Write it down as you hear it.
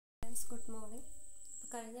Friends, good morning. അപ്പോൾ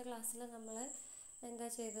കഴിഞ്ഞ ക്ലാസ്സിൽ നമ്മൾ എന്താ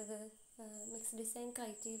ചെയ്തത്? മിക്സ് ഡിസൈൻ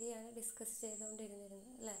ക്രൈറ്റീരിയയാണ് ഡിസ്കസ് ചെയ്തുകൊണ്ടിരുന്നത്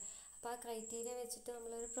അല്ലേ? അപ്പോൾ ആ ക്രൈറ്റീരിയ വെച്ചിട്ട്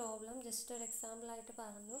നമ്മളൊരു പ്രോബ്ലം ജസ്റ്റ് ഒരു എക്സാമ്പിളായിട്ട്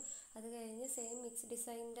പറഞ്ഞു. അത് കഴിഞ്ഞ് സെയിം മിക്സ്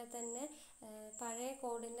ഡിസൈനിൻ്റെ തന്നെ പഴയ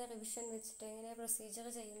കോഡിൻ്റെ റിവിഷൻ വെച്ചിട്ട് എങ്ങനെയാണ് പ്രൊസീജിയർ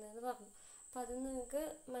ചെയ്യുന്നതെന്ന് പറഞ്ഞു. അപ്പോൾ അത് നിങ്ങൾക്ക്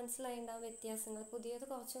മനസ്സിലായിട്ടുണ്ടാവും വ്യത്യാസങ്ങൾ. പുതിയത്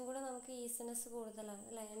കുറച്ചും കൂടെ നമുക്ക് ഈസിനെസ് കൂടുതലാണ്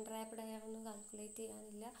അല്ലേ? എൻട്രാപ്ഡ് ആയൊന്നും കാൽക്കുലേറ്റ്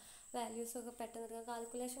ചെയ്യാനില്ല, വാല്യൂസൊക്കെ പെട്ടെന്ന് എടുക്കാം,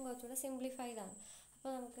 കാൽക്കുലേഷൻ കുറച്ചുകൂടെ സിംപ്ലിഫൈഡ് ആണ്.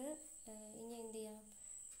 അപ്പോൾ നമുക്ക് ഇനി എന്ത് ചെയ്യാം?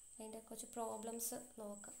 അതിൻ്റെ കുറച്ച് പ്രോബ്ലംസ്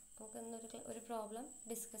നോക്കാം. നമുക്ക് ഇന്നൊരു പ്രോബ്ലം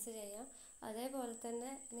ഡിസ്കസ് ചെയ്യാം. അതേപോലെ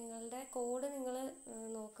തന്നെ നിങ്ങളുടെ കോഡ് നിങ്ങൾ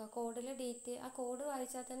നോക്കുക. കോഡിൽ ആ കോഡ്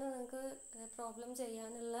വായിച്ചാൽ തന്നെ നിങ്ങൾക്ക് പ്രോബ്ലം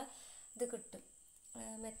ചെയ്യാനുള്ള ഇത് കിട്ടും,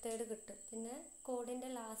 മെത്തേഡ് കിട്ടും. പിന്നെ കോഡിൻ്റെ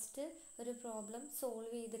ലാസ്റ്റ് ഒരു പ്രോബ്ലം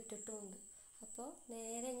സോൾവ് ചെയ്തിട്ടിട്ടുമുണ്ട്. അപ്പോൾ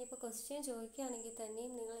നേരെ ഇനിയിപ്പോൾ ക്വസ്റ്റ്യൻ ചോദിക്കുകയാണെങ്കിൽ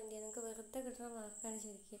തന്നെയും നിങ്ങൾ എന്ത് ചെയ്യുക? നിങ്ങൾക്ക് വെറുതെ കിട്ടുന്ന മാർക്കാണ്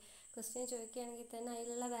ശരിക്കും. ക്വസ്റ്റ്യൻ ചോദിക്കുകയാണെങ്കിൽ തന്നെ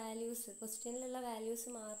അതിലുള്ള വാല്യൂസ്, ക്വസ്റ്റ്യനിലുള്ള വാല്യൂസ്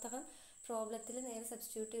മാത്രം പ്രോബ്ലത്തിൽ നേരെ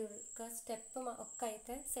സബ്സ്റ്റിറ്റ്യൂട്ട് ചെയ്യുക. സ്റ്റെപ്പ് ഒക്കെ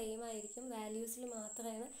ആയിട്ട് സെയിം ആയിരിക്കും, വാല്യൂസിൽ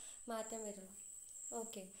മാത്രമേ മാറ്റം വരുള്ളൂ.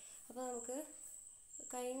 ഓക്കെ, അപ്പോൾ നമുക്ക്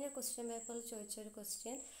കഴിഞ്ഞ ക്വസ്റ്റ്യൻ പേപ്പറിൽ ചോദിച്ചൊരു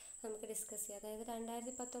ക്വസ്റ്റ്യൻ നമുക്ക് ഡിസ്കസ് ചെയ്യാം. അതായത്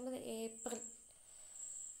 2019 ഏപ്രിൽ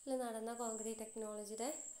നടന്ന കോൺക്രീറ്റ് ടെക്നോളജിയുടെ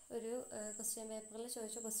ഒരു ക്വസ്റ്റ്യൻ പേപ്പറിൽ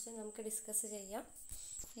ചോദിച്ച ക്വസ്റ്റ്യൻ നമുക്ക് ഡിസ്കസ് ചെയ്യാം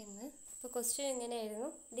ഇന്ന്. ഇപ്പോൾ ക്വസ്റ്റ്യൻ എങ്ങനെയായിരുന്നു?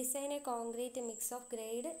 Design A concrete mix of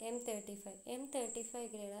grade M35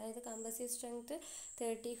 grade, അതായത് കമ്പസീവ് സ്ട്രെങ്ത്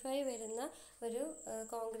 35 വരുന്ന ഒരു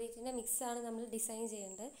കോൺക്രീറ്റിൻ്റെ മിക്സാണ് നമ്മൾ ഡിസൈൻ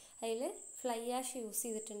ചെയ്യേണ്ടത്. അതിൽ ഫ്ലൈ ആഷ് യൂസ്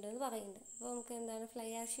ചെയ്തിട്ടുണ്ട് എന്ന് പറയുന്നുണ്ട്. അപ്പോൾ നമുക്ക് എന്താണ് ഫ്ലൈ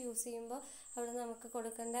ആഷ് യൂസ് ചെയ്യുമ്പോൾ അവിടെ നമുക്ക്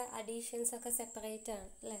കൊടുക്കേണ്ട അഡീഷൻസ് ഒക്കെ സെപ്പറേറ്റ് ആണ്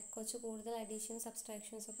അല്ലേ? കുറച്ച് കൂടുതൽ അഡീഷൻസ്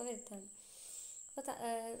സബ്സ്ട്രാക്ഷൻസ് ഒക്കെ വരുത്താണ്. അപ്പോൾ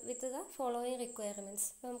വിത്ത് ദ ഫോളോയിങ് റിക്വയർമെൻറ്റ്സ്,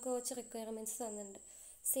 ഇപ്പോൾ നമുക്ക് കുറച്ച് റിക്വയർമെൻറ്റ്സ് തന്നിട്ടുണ്ട്.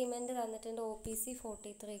 സിമെൻറ്റ് തന്നിട്ടുണ്ട്, OPC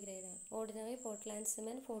 43 ഗ്രേഡാണ്. ഓർഡിനറി പോർട്ട്ലാൻഡ്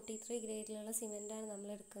സിമെൻറ്റ് 43 ഗ്രേഡിലുള്ള സിമെൻറ്റാണ് നമ്മൾ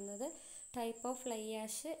എടുക്കുന്നത്. Type of fly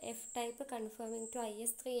ash F type confirming to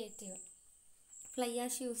IS 381. Fly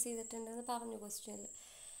ash use ചെയ്തിട്ടുണ്ടെന്ന് പറഞ്ഞു ക്വസ്റ്റ്യനിൽ.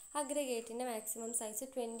 അഗ്രഗേറ്റിൻ്റെ മാക്സിമം സൈസ്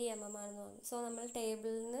 20 mm ആണെന്ന് പറഞ്ഞു. സോ നമ്മൾ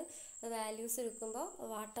ടേബിളിൽ നിന്ന് വാല്യൂസ് എടുക്കുമ്പോൾ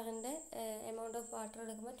വാട്ടറിൻ്റെ എമൗണ്ട് ഓഫ് വാട്ടർ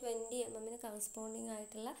എടുക്കുമ്പോൾ 20 mm കറസ്പോണ്ടിങ്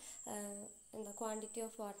ആയിട്ടുള്ള ക്വാണ്ടിറ്റി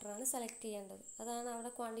ഓഫ് വാട്ടറാണ് സെലക്ട് ചെയ്യേണ്ടത്. അതാണ് അവിടെ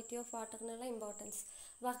ക്വാണ്ടിറ്റി ഓഫ് വാട്ടറിനുള്ള ഇമ്പോർട്ടൻസ്.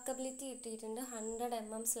 വർക്കബിലിറ്റി കിട്ടിയിട്ടുണ്ട് 100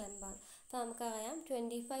 mm സ്ലംബാണ്. അപ്പോൾ നമുക്കറിയാം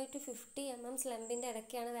 25 to 50 mm സ്ലംബിൻ്റെ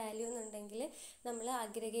ഇടയ്ക്കാണ് വാല്യൂ എന്നുണ്ടെങ്കിൽ നമ്മൾ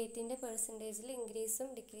അഗ്രഗേറ്റിൻ്റെ പെർസെൻറ്റേജിൽ ഇൻക്രീസും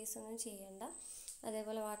ഡിക്രീസും ഒന്നും ചെയ്യേണ്ട.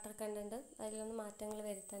 അതേപോലെ വാട്ടർ കണ്ടൻറ്റ് അതിലൊന്നും മാറ്റങ്ങൾ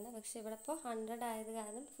വരുത്തേണ്ട. പക്ഷേ ഇവിടെ ഇപ്പോൾ 100 ആയത്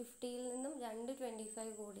കാരണം 50യിൽ നിന്നും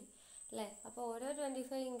 25 കൂടി അല്ലേ? അപ്പോൾ ഓരോ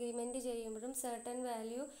 25 ഇൻക്രിമെൻറ്റ് ചെയ്യുമ്പോഴും സർട്ടൻ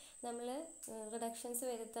വാല്യൂ നമ്മൾ റിഡക്ഷൻസ്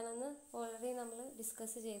വരുത്തണമെന്ന് ഓൾറെഡി നമ്മൾ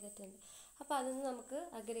ഡിസ്കസ് ചെയ്തിട്ടുണ്ട്. അപ്പോൾ അതൊന്ന് നമുക്ക്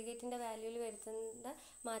അഗ്രിഗേറ്റിൻ്റെ വാല്യൂവിൽ വരുത്തേണ്ട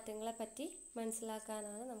മാറ്റങ്ങളെ പറ്റി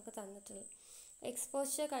മനസ്സിലാക്കാനാണ് നമുക്ക് തന്നിട്ടുള്ളത്.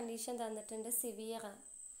 എക്സ്പോഷർ കണ്ടീഷൻ തന്നിട്ടുണ്ട്, സിവിയറാണ്.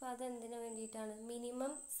 അപ്പോൾ അതെന്തിനു വേണ്ടിയിട്ടാണ്?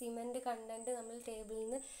 മിനിമം സിമെൻറ്റ് കണ്ടൻറ്റ് നമ്മൾ ടേബിളിൽ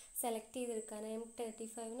നിന്ന് സെലക്ട് ചെയ്തെടുക്കാൻ,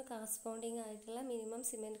 M35 കറസ്പോണ്ടിങ് ആയിട്ടുള്ള minimum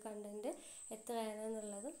cement content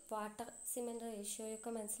എത്രയാണെന്നുള്ളതും water cement റേഷ്യോയൊക്കെ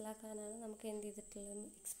മനസ്സിലാക്കാനാണ് നമുക്ക് എന്ത് ചെയ്തിട്ടുള്ളത്?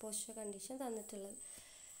 എക്സ്പോഷർ കണ്ടീഷൻ തന്നിട്ടുള്ളത്.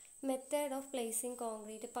 Method of placing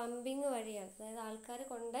concrete pumping വഴിയാണ്, അതായത് ആൾക്കാർ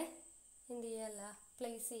കൊണ്ട് എന്ത് ചെയ്യല്ല,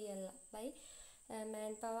 പ്ലേസ് ചെയ്യല്ല, ബൈ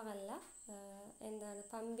മാൻ പവർ അല്ല, എന്താണ്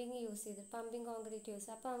പമ്പിങ് യൂസ് ചെയ്ത്, പമ്പിങ് കോൺക്രീറ്റ് യൂസ്.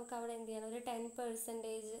 അപ്പോൾ നമുക്ക് അവിടെ എന്ത് ചെയ്യണം? ഒരു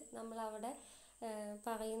 10% നമ്മളവിടെ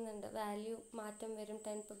പറയുന്നുണ്ട്, വാല്യൂ മാറ്റം വരും.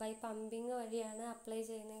 ബൈ പമ്പിങ് വഴിയാണ് അപ്ലൈ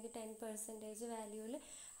ചെയ്യുന്നതെങ്കിൽ 10% വാല്യൂവിൽ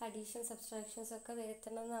അഡീഷൻ സബ്സ്ട്രാക്ഷൻസ് ഒക്കെ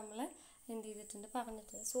വരുത്തണമെന്ന് നമ്മൾ എന്ത് ചെയ്തിട്ടുണ്ട്?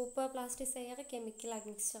 പറഞ്ഞിട്ടുണ്ട്. സൂപ്പർ പ്ലാസ്റ്റിസയർ കെമിക്കൽ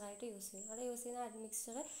അഡ്മിക്സ്ചറായിട്ട് യൂസ് ചെയ്യും. അവിടെ യൂസ് ചെയ്യുന്ന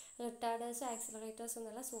അഡ്മിക്സ്ചർ റിട്ടാർഡേഴ്സ് ആക്സിലറേറ്റേഴ്സ്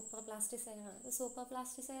എന്നല്ല, സൂപ്പർ പ്ലാസ്റ്റിസയറാണ്. സൂപ്പർ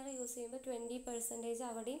പ്ലാസ്റ്റിസയർ യൂസ് ചെയ്യുമ്പോൾ 20%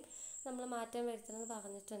 അവിടെയും നമ്മൾ മാറ്റം വരുത്തണമെന്ന്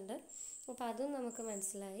പറഞ്ഞിട്ടുണ്ട്. അപ്പോൾ അതും നമുക്ക്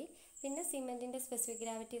മനസ്സിലായി. പിന്നെ സിമെൻറ്റിൻ്റെ സ്പെസിഫിക്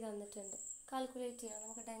ഗ്രാവിറ്റി തന്നിട്ടുണ്ട്, കാൽക്കുലേറ്റ് ചെയ്യണം.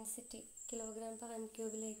 നമുക്ക് ഡെൻസിറ്റി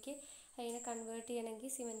kg/m³ അതിനെ കൺവേർട്ട് ചെയ്യണമെങ്കിൽ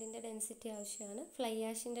സിമെൻറ്റിൻ്റെ ഡെൻസിറ്റി ആവശ്യമാണ്. ഫ്ലൈ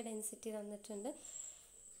ആഷിൻ്റെ ഡെൻസിറ്റി തന്നിട്ടുണ്ട്.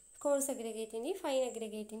 കോഴ്സ് അഗ്രിഗേറ്റിൻ്റെയും ഫൈൻ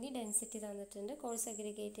അഗ്രിഗേറ്റിൻ്റെയും ഡെൻസിറ്റി തന്നിട്ടുണ്ട്. കോഴ്സ്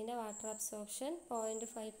അഗ്രിഗേറ്റിൻ്റെ വാട്ടർ അബ്സോർപ്ഷൻ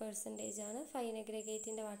 0.5% ആണ്. ഫൈൻ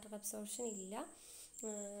അഗ്രിഗേറ്റിൻ്റെ വാട്ടർ അബ്സോർപ്ഷൻ ഇല്ല.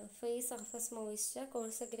 Free surface moisture,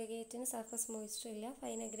 course അഗ്രിഗേറ്റിന് surface moisture ഇല്ല.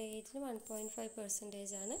 ഫൈൻ അഗ്രിഗേറ്റിന്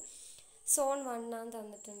 1.5% ആണ്. സോൺ 1 ആണ്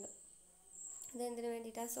തന്നിട്ടുണ്ട്. ഇതെന്തിനു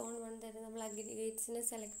വേണ്ടിയിട്ടാണ് സോൺ 1 തരുന്നത്? നമ്മൾ അഗ്രിഗേറ്റ്സിനെ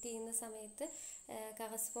സെലക്ട് ചെയ്യുന്ന സമയത്ത്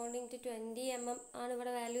കറസ്പോണ്ടിങ് ടു 20 mm ആണ്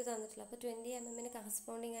ഇവിടെ വാല്യൂ തന്നിട്ടുള്ളത്. അപ്പോൾ 20 mm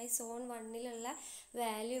കറസ്പോണ്ടിങ് ആയി സോൺ 1ലുള്ള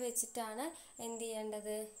വാല്യൂ വെച്ചിട്ടാണ് എന്ത്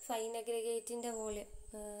ചെയ്യേണ്ടത്? Fine അഗ്രിഗേറ്റിൻ്റെ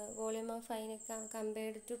volume of fine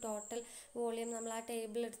compared to total volume നമ്മൾ ആ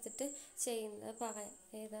ടേബിൾ എടുത്തിട്ട് ചെയ്യുന്നത് പറയാം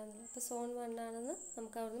ഏതാണെന്നുള്ളത്. അപ്പോൾ സോൺ 1 ആണെന്ന്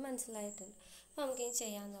നമുക്ക് അവിടുന്ന് മനസ്സിലായിട്ടുണ്ട്. അപ്പോൾ നമുക്കിനി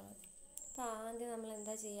ചെയ്യാൻ തുടങ്ങും. അപ്പോൾ ആദ്യം നമ്മൾ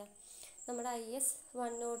എന്താ ചെയ്യുക? നമ്മുടെ IS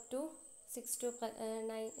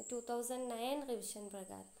 102/2009 റിവിഷൻ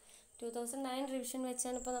പ്രകാരം 2009 റിവിഷൻ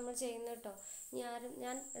വെച്ചാണ് ഇപ്പോൾ നമ്മൾ ചെയ്യുന്നത് കേട്ടോ.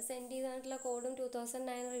 ഞാൻ സെൻഡ് ചെയ്തിട്ടുള്ള കോഡും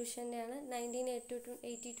 2009 റിവിഷൻ്റെയാണ്.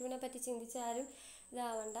 1982 പറ്റി ചിന്തിച്ചാരും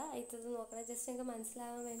ഇതാവണ്ട, ഇത് നോക്കണം. ജസ്റ്റ് നിങ്ങൾക്ക്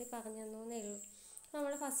മനസ്സിലാവാൻ വേണ്ടി പറഞ്ഞു തന്നേ ഉള്ളൂ.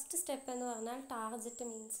 നമ്മുടെ ഫസ്റ്റ് സ്റ്റെപ്പ് എന്ന് പറഞ്ഞാൽ ടാർജറ്റ്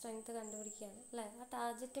മീൻ സ്ട്രെങ്ത് കണ്ടുപിടിക്കുകയാണ് അല്ലേ. ആ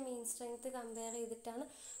ടാർജറ്റ് മീൻ സ്ട്രെങ്ത് കമ്പയർ ചെയ്തിട്ടാണ്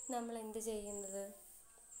നമ്മൾ എന്ത് ചെയ്യുന്നത്,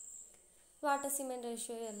 വാട്ടർ സിമെൻറ്റ്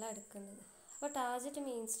റേഷ്യോ എല്ലാം എടുക്കുന്നത്. അപ്പോൾ ടാർജറ്റ്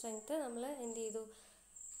മീൻ സ്ട്രെങ്ത് നമ്മൾ എന്ത് ചെയ്തു,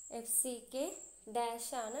 FCK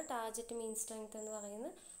ഡാഷ് ആണ് ടാർജറ്റ് മീൻ സ്ട്രെങ്ത് എന്ന് പറയുന്നത്.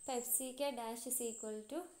 അപ്പോൾ FCK dash is equal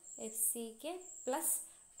to FCK plus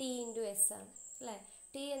T into S ആണ് അല്ലേ.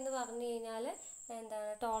 T എന്ന് പറഞ്ഞു കഴിഞ്ഞാൽ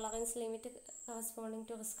എന്താണ്, tolerance limit corresponding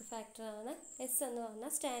to risk factor ആണ്. S എന്ന്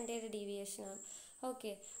പറഞ്ഞാൽ സ്റ്റാൻഡേർഡ് ഡീവിയേഷൻ ആണ്.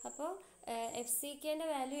 ഓക്കെ, അപ്പോൾ FCKൻ്റെ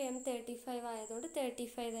വാല്യൂ M35 ആയതുകൊണ്ട്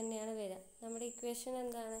 35 തന്നെയാണ് വരിക. നമ്മുടെ ഇക്വേഷൻ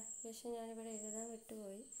എന്താണ്, ഇക്വേഷൻ ഞാനിവിടെ എഴുതാൻ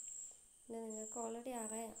വിട്ടുപോയി, പിന്നെ നിങ്ങൾക്ക് ഓൾറെഡി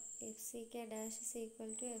അറിയാം. FCK dash is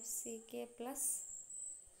equal to FCK plus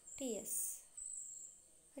TS.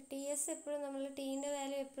 TS എപ്പോഴും നമ്മൾ ടീൻ്റെ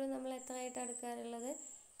വാല്യൂ എപ്പോഴും നമ്മൾ എത്രയായിട്ടാണ് എടുക്കാറുള്ളത്,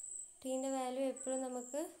 ടീൻ്റെ വാല്യൂ എപ്പോഴും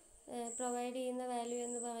നമുക്ക് പ്രൊവൈഡ് ചെയ്യുന്ന വാല്യൂ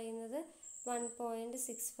എന്ന് പറയുന്നത്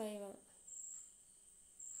 1.65 ആണ്.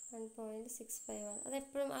 1.65 ആണ്.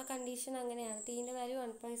 അതെപ്പോഴും ആ കണ്ടീഷൻ അങ്ങനെയാണ്. ടീൻ്റെ വാല്യൂ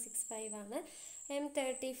 1.65 ആണ്.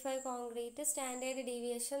 M35 കോൺക്രീറ്റ് സ്റ്റാൻഡേർഡ്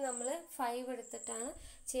ഡീവിയേഷൻ നമ്മൾ 5 എടുത്തിട്ടാണ്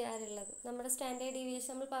ചെയ്യാറുള്ളത്. നമ്മുടെ സ്റ്റാൻഡേർഡ്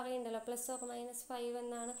ഡീവിയേഷൻ നമ്മൾ പറയുന്നുണ്ടല്ലോ, ±5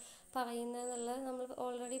 എന്നാണ് പറയുന്നതെന്നുള്ളത് നമ്മൾ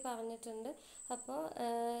ഓൾറെഡി പറഞ്ഞിട്ടുണ്ട്. അപ്പോൾ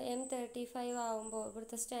M35 ആവുമ്പോൾ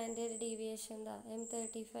ഇവിടുത്തെ സ്റ്റാൻഡേർഡ് ഡീവിയേഷൻ എന്താ,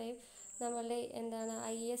 M35 നമ്മളുടെ എന്താണ്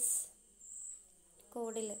IS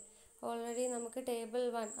കോഡിൽ ഓൾറെഡി നമുക്ക് table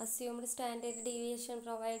 1 assumed standard deviation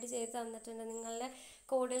provide ചെയ്ത് തന്നിട്ടുണ്ട്. നിങ്ങളുടെ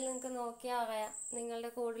കോഡിൽ നിങ്ങൾക്ക് നോക്കിയാൽ അറിയാം, നിങ്ങളുടെ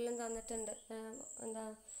കോഡിലും തന്നിട്ടുണ്ട്. എന്താ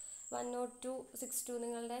 10262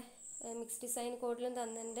 നിങ്ങളുടെ മിക്സ് ഡിസൈൻ കോഡിലും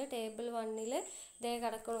തന്നിട്ടുണ്ട്. ടേബിൾ 1 ഇതേ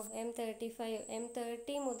കിടക്കണു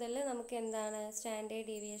M30 മുതൽ നമുക്ക് എന്താണ് സ്റ്റാൻഡേർഡ്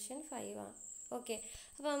ഡീവിയേഷൻ 5 ആണ്. ഓക്കെ,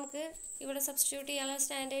 അപ്പോൾ നമുക്ക് ഇവിടെ സബ്സ്റ്റിറ്റ്യൂട്ട് ചെയ്യാനുള്ള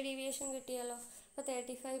സ്റ്റാൻഡേർഡ് ഡീവിയേഷൻ കിട്ടിയല്ലോ. അപ്പോൾ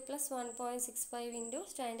 35 പ്ലസ് 1.65 ഇൻറ്റു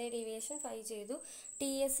സ്റ്റാൻഡേർഡ് ഡീവിയേഷൻ 5 ചെയ്തു.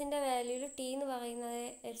 TSൻ്റെ വാല്യൂയിൽ T എന്ന് പറയുന്നത്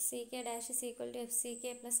FCK dash is equal to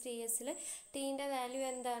FCK plus TSൽ ടീൻ്റെ value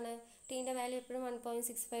എന്താണ്, ടീൻ്റെ വാല്യൂ എപ്പോഴും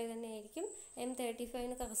 1.65 തന്നെ ആയിരിക്കും.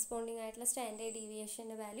 M35ന് കറസ്പോണ്ടിങ് ആയിട്ടുള്ള സ്റ്റാൻഡേർഡ്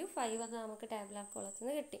ഡീവിയേഷൻ്റെ വാല്യൂ 5 അത് നമുക്ക് ടാബുലാർ കോളത്തിൽ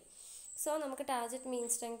നിന്ന് കിട്ടി. സോ നമുക്ക് ടാർജറ്റ് മീൻ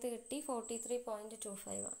സ്ട്രെങ്ത് കിട്ടി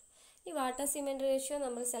 43.25 ആണ്. ഈ വാട്ടർ സിമെൻറ്റ് റേഷ്യോ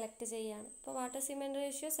നമ്മൾ സെലക്ട് ചെയ്യുകയാണ്. അപ്പോൾ വാട്ടർ സിമെൻറ്റ്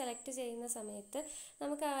റേഷ്യോ സെലക്ട് ചെയ്യുന്ന സമയത്ത്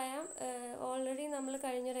നമുക്കറിയാം, ഓൾറെഡി നമ്മൾ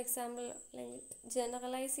കഴിഞ്ഞൊരു എക്സാമ്പിൾ അല്ലെങ്കിൽ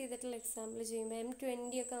ജനറലൈസ് ചെയ്തിട്ടുള്ള എക്സാമ്പിൾ ചെയ്യുമ്പോൾ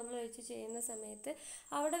M20 ഒക്കെ നമ്മൾ വെച്ച് ചെയ്യുന്ന സമയത്ത്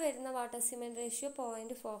അവിടെ വരുന്ന വാട്ടർ സിമെൻറ്റ് റേഷ്യോ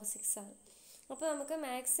 0.46 ആണ്. അപ്പോൾ നമുക്ക്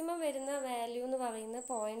മാക്സിമം വരുന്ന വാല്യൂ എന്ന് പറയുന്നത്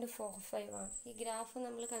 0.45 ആണ്. ഈ ഗ്രാഫ്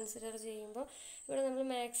നമ്മൾ കൺസിഡർ ചെയ്യുമ്പോൾ ഇവിടെ നമ്മൾ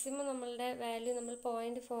മാക്സിമം നമ്മളുടെ വാല്യൂ നമ്മൾ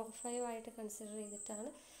 0.45 ആയിട്ട് കൺസിഡർ ചെയ്തിട്ടാണ്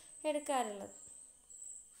എടുക്കാറുള്ളത്.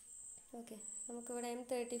 ഓക്കെ, നമുക്കിവിടെ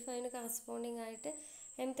M35ന് കറസ്പോണ്ടിങ്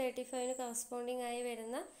ആയി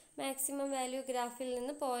വരുന്ന മാക്സിമം വാല്യൂ ഗ്രാഫിൽ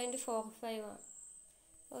നിന്ന് 0.45 ആണ്.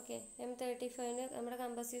 ഓക്കെ, M35ന് നമ്മുടെ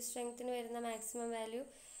കമ്പസീവ് സ്ട്രെങ്ത്തിന് വരുന്ന മാക്സിമം വാല്യൂ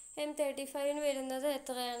M35ന് വരുന്നത്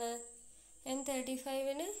എത്രയാണ്,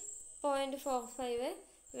 M35ന് 0.45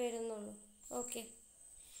 വരുന്നുള്ളൂ. ഓക്കെ,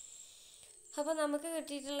 അപ്പോൾ നമുക്ക്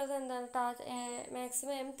കിട്ടിയിട്ടുള്ളത് എന്താണ്,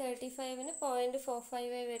 മാക്സിമം M35ന്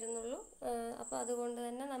 0.45 വരുന്നുള്ളൂ. അപ്പോൾ അതുകൊണ്ട്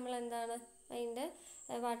തന്നെ നമ്മൾ എന്താണ് അതിൻ്റെ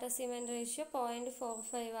വാട്ടർ സിമെൻറ്റ് റേഷ്യോ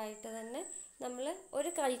 0.45 ആയിട്ട് തന്നെ നമ്മൾ ഒരു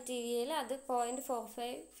ക്രൈറ്റീരിയയിൽ അത്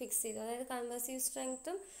 0.45 ഫിക്സ് ചെയ്തു. അതായത് കൺവേഴ്സീവ്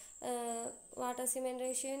സ്ട്രെങ്ത്തും വാട്ടർ സിമെൻറ്റ്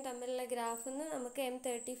റേഷ്യോയും തമ്മിലുള്ള ഗ്രാഫിൽ നിന്ന് നമുക്ക്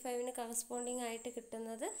M35ന് കറസ്പോണ്ടിങ് ആയിട്ട്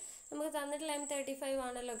കിട്ടുന്നത്, നമുക്ക് തന്നിട്ടുള്ള M35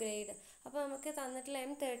 ആണല്ലോ ഗ്രേഡ്. അപ്പോൾ നമുക്ക് തന്നിട്ടുള്ള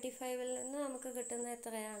M35ൽ നിന്ന് നമുക്ക് കിട്ടുന്നത്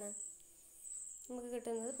എത്രയാണ്, നമുക്ക്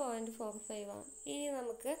കിട്ടുന്നത് 0.45 ആണ്. ഇനി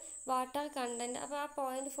നമുക്ക് വാട്ടർ കണ്ടൻറ്റ്, അപ്പോൾ ആ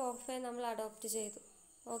 0.45 നമ്മൾ അഡോപ്റ്റ് ചെയ്തു.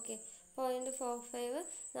 ഓക്കെ, 0.45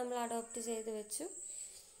 നമ്മൾ അഡോപ്റ്റ് ചെയ്ത് വെച്ചു.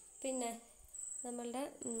 പിന്നെ നമ്മളുടെ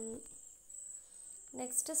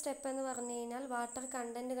നെക്സ്റ്റ് സ്റ്റെപ്പ് എന്ന് പറഞ്ഞു കഴിഞ്ഞാൽ വാട്ടർ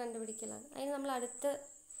കണ്ടൻറ്റ് കണ്ടുപിടിക്കലാണ്. അതിന് നമ്മൾ അടുത്ത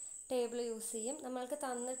ടേബിൾ യൂസ് ചെയ്യും. നമ്മൾക്ക്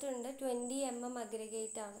തന്നിട്ടുണ്ട് 20 mm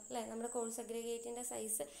അഗ്രിഗേറ്റ് ആണ് അല്ലേ, നമ്മുടെ കോഴ്സ് അഗ്രിഗേറ്റിൻ്റെ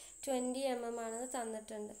സൈസ് 20 mm ആണെന്ന്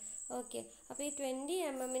തന്നിട്ടുണ്ട്. ഓക്കെ, അപ്പോൾ ഈ 20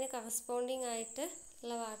 mm കറസ്പോണ്ടിങ് ആയിട്ട്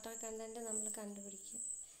ഉള്ള വാട്ടർ കണ്ടൻറ്റ് നമ്മൾ കണ്ടുപിടിക്കുക.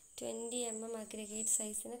 20 mm അഗ്രിഗേറ്റ്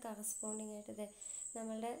സൈസിന് കറസ്പോണ്ടിങ് ആയിട്ട് ഇത്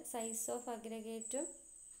നമ്മളുടെ സൈസ് ഓഫ് അഗ്രിഗേറ്റും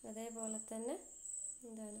അതേപോലെ തന്നെ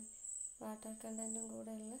എന്താണ് വാട്ടർ കണ്ടൻറ്റും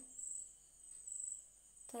കൂടെ ഉള്ള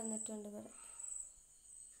തന്നിട്ടുണ്ട് ഇവിടെ.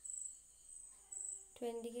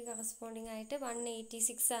 20ക്ക് കറസ്പോണ്ടിങ് ആയിട്ട്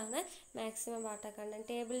 186 ആണ് maximum water content.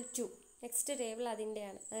 Table 2 next table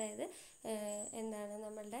അതിൻ്റെയാണ്, അതായത് എന്താണ്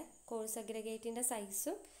നമ്മളുടെ കോഴ്സ് അഗ്രിഗേറ്റിൻ്റെ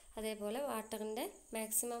സൈസും അതേപോലെ വാട്ടറിൻ്റെ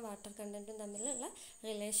മാക്സിമം വാട്ടർ കണ്ടൻറ്റും തമ്മിലുള്ള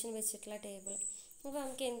റിലേഷൻ വെച്ചിട്ടുള്ള ടേബിൾ. അപ്പോൾ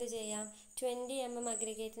നമുക്ക് എന്ത് ചെയ്യാം, 20 mm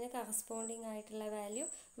അഗ്രിഗേറ്റിന് കറസ്പോണ്ടിങ് ആയിട്ടുള്ള വാല്യൂ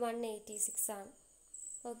 186 ആണ്.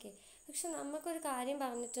 ഓക്കെ, പക്ഷെ നമുക്കൊരു കാര്യം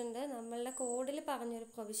പറഞ്ഞിട്ടുണ്ട്, നമ്മളുടെ കോഡിൽ പറഞ്ഞൊരു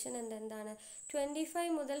പ്രൊവിഷൻ എന്താണ്,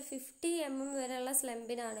 25 മുതൽ 50 mm വരെയുള്ള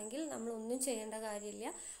സ്ലംബിനാണെങ്കിൽ നമ്മളൊന്നും ചെയ്യേണ്ട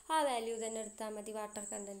കാര്യമില്ല, ആ വാല്യൂ തന്നെ എടുത്താൽ മതി വാട്ടർ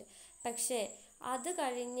കണ്ടൻറ്റ്. പക്ഷേ അത്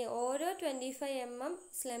കഴിഞ്ഞ് ഓരോ 25 mm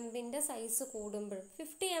സ്ലംബിൻ്റെ സൈസ് കൂടുമ്പോഴും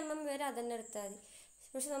 50 mm വരെ അതന്നെ എടുത്താൽ മതി.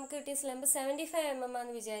 പക്ഷെ നമുക്ക് കിട്ടിയ സ്ലംബ് 75 mm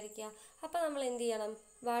ആണെന്ന് വിചാരിക്കുക. അപ്പോൾ നമ്മൾ എന്ത് ചെയ്യണം,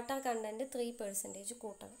 വാട്ടർ കണ്ടൻറ്റ് 3%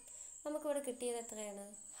 കൂട്ടണം. നമുക്കിവിടെ കിട്ടിയത് എത്രയാണ്,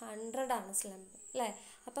 100 ആണ് സ്ലംബ് അല്ലേ.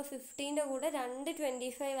 അപ്പോൾ 50ൻ്റെ കൂടെ 2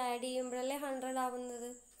 25 ആഡ് ചെയ്യുമ്പോഴല്ലേ 100 ആവുന്നത്.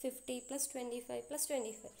 50 + 25 +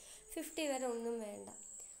 25, 50 വരെ ഒന്നും വേണ്ട,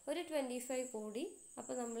 ഒരു 25 കൂടി,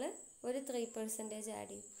 അപ്പോൾ നമ്മൾ ഒരു 3% ആഡ്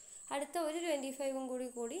ചെയ്യും. അടുത്ത ഒരു 25ഉം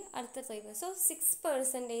കൂടി അടുത്ത 3%. സോ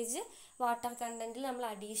 6% വാട്ടർ കണ്ടൻറ്റിൽ നമ്മൾ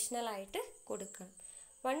അഡീഷണൽ ആയിട്ട് കൊടുക്കണം.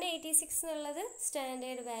 186 എന്നുള്ളത്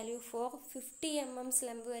standard value four 50 mm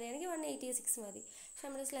slump വരെയാണെങ്കിൽ 186 മതി. പക്ഷെ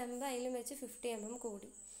നമ്മുടെ സ്ലംബ് അതിലും വെച്ച് 50 mm കൂടി.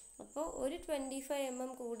 അപ്പോൾ ഒരു 25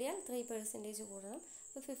 mm കൂടിയാൽ 3% കൂടണം.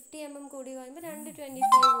 അപ്പോൾ 50 mm കൂടി കഴിയുമ്പോൾ 2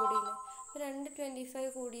 25 കൂടിയില്ലേ. അപ്പോൾ 2 25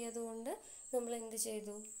 കൂടിയത് കൊണ്ട് നമ്മൾ എന്ത്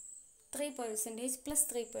ചെയ്തു, 3% +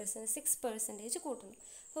 3%, 6% കൂട്ടണം.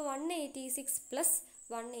 അപ്പോൾ 186 +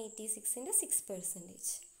 186ൻ്റെ 6%,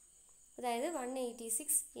 അതായത്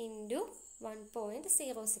 186 ×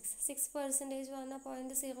 1.06, 6% വന്നാൽ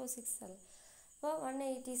 0.06 അല്ല. അപ്പോൾ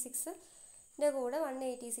 186ൻ്റെ കൂടെ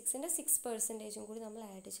 186ൻ്റെ 6%ഉം കൂടി നമ്മൾ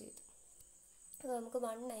ആഡ് ചെയ്തു. അപ്പോൾ നമുക്ക്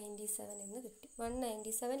 197 എന്ന് കിട്ടി.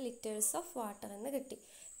 197 ലിറ്റേഴ്സ് ഓഫ് വാട്ടർ എന്ന് കിട്ടി.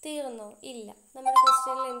 തീർന്നോ? ഇല്ല. നമ്മുടെ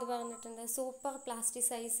ക്വസ്റ്റ്യനിൽ എന്ത് പറഞ്ഞിട്ടുണ്ട്, സൂപ്പർ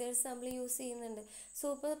പ്ലാസ്റ്റിസൈസേഴ്സ് നമ്മൾ യൂസ് ചെയ്യുന്നുണ്ട്.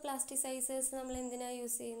 സൂപ്പർ പ്ലാസ്റ്റിസൈസേഴ്സ് നമ്മൾ എന്തിനാണ്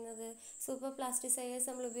യൂസ് ചെയ്യുന്നത്, സൂപ്പർ പ്ലാസ്റ്റിസൈസേഴ്സ്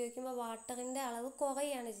നമ്മൾ ഉപയോഗിക്കുമ്പോൾ വാട്ടറിൻ്റെ അളവ്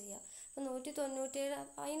കുറയാണ് ചെയ്യുക. അപ്പോൾ 197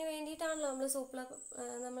 അതിന് വേണ്ടിയിട്ടാണല്ലോ നമ്മൾ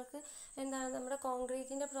നമുക്ക് എന്താണ് നമ്മുടെ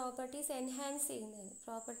കോൺക്രീറ്റിൻ്റെ പ്രോപ്പർട്ടീസ് എൻഹാൻസ് ചെയ്യുന്നതിന്,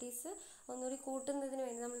 പ്രോപ്പർട്ടീസ് ഒന്നുകൂടി കൂട്ടുന്നതിന്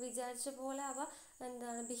വേണ്ടി, നമ്മൾ വിചാരിച്ച പോലെ അവ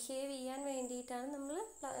ബിഹേവ് ചെയ്യാൻ വേണ്ടിയിട്ടാണ് നമ്മൾ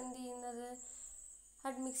എന്ത് ചെയ്യുന്നത്,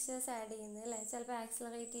 അഡ്മിക്സേഴ്സ് ആഡ് ചെയ്യുന്നത് അല്ലേ. ചിലപ്പോൾ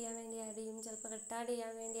ആക്സിലറേറ്റ് ചെയ്യാൻ വേണ്ടി ആഡ് ചെയ്യും, ചിലപ്പോൾ റിട്ടാർഡ്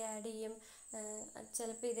ചെയ്യാൻ വേണ്ടി ആഡ് ചെയ്യും,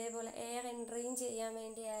 ചിലപ്പോൾ ഇതേപോലെ എയർ എൻട്രിയും ചെയ്യാൻ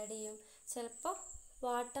വേണ്ടി ആഡ് ചെയ്യും, ചിലപ്പോൾ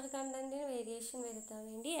വാട്ടർ കണ്ടൻറ്റിന് വേരിയേഷൻ വരുത്താൻ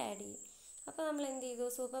വേണ്ടി ആഡ് ചെയ്യും. അപ്പോൾ നമ്മൾ എന്ത് ചെയ്തു,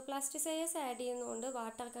 സൂപ്പർ പ്ലാസ്റ്റിസൈസേഴ്സ് ആഡ് ചെയ്യുന്നതുകൊണ്ട്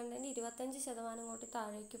വാട്ടർ കണ്ടൻറ്റ് 25% അങ്ങോട്ട്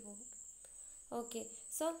താഴേക്ക് പോകും. ഓക്കെ,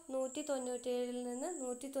 സോ 197 നിന്ന്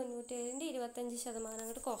 197ൻ്റെ 25%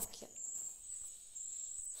 അങ്ങോട്ട് കുറയ്ക്കുക.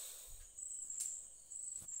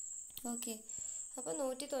 ഓക്കെ, അപ്പോൾ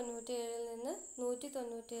 197 നിന്ന്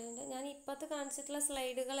 197ൻ്റെ, ഞാൻ ഇപ്പോഴത്തെ കാണിച്ചിട്ടുള്ള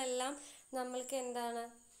സ്ലൈഡുകളെല്ലാം നമ്മൾക്ക് എന്താണ്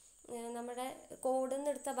നമ്മുടെ കോഡിൽ നിന്ന്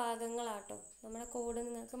എടുത്ത ഭാഗങ്ങളാട്ടോ. നമ്മുടെ കോഡ്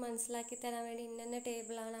നിങ്ങൾക്ക് മനസ്സിലാക്കി തരാൻ വേണ്ടി ഇന്ന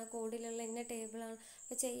ടേബിളാണ്, ആ കോഡിലുള്ള ഇന്ന ടേബിളാണ്.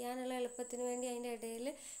 അപ്പോൾ ചെയ്യാനുള്ള എളുപ്പത്തിന് വേണ്ടി അതിൻ്റെ ഇടയിൽ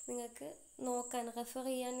നിങ്ങൾക്ക് നോക്കാൻ റെഫർ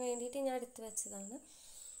ചെയ്യാൻ വേണ്ടിയിട്ട് ഞാൻ എടുത്ത് വെച്ചതാണ്.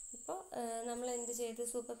 ഇപ്പോൾ നമ്മൾ എന്ത് ചെയ്തു,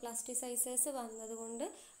 സൂപ്പർ പ്ലാസ്റ്റിസൈസേഴ്സ് വന്നതുകൊണ്ട്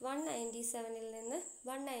 197ൽ നിന്ന്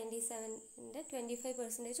 197ൻ്റെ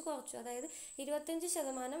 25% കുറച്ചു. അതായത്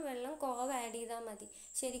 25% വെള്ളം കുറവ് ആഡ് ചെയ്താൽ മതി.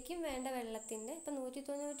 ശരിക്കും വേണ്ട വെള്ളത്തിൻ്റെ, ഇപ്പോൾ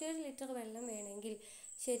 197 ലിറ്റർ വെള്ളം വേണമെങ്കിൽ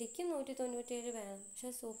ശരിക്കും 197 വേണം. പക്ഷേ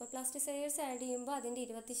സൂപ്പർ പ്ലാസ്റ്റിസൈസേഴ്സ് ആഡ് ചെയ്യുമ്പോൾ അതിൻ്റെ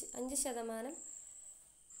 25%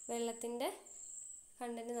 വെള്ളത്തിൻ്റെ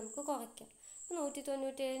കണ്ടൻറ്റ് നമുക്ക് കുറയ്ക്കാം.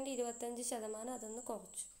 197ൻ്റെ 25% അതൊന്ന്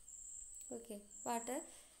കുറച്ചു. Okay,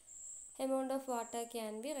 amount of water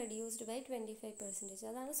can be reduced by 25%.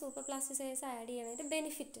 അതാണ് സൂപ്പർ പ്ലാസ്റ്റിസൈസേഴ്സ് ആഡ് ചെയ്യണതിൻ്റെ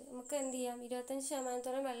ബെനിഫിറ്റ്. നമുക്ക് എന്ത് ചെയ്യാം,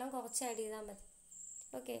 25% വെള്ളം കുറച്ച് ആഡ് ചെയ്താൽ മതി.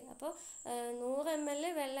 ഓക്കെ, അപ്പോൾ 100 ml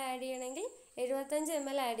വെള്ളം ആഡ് ചെയ്യണമെങ്കിൽ 75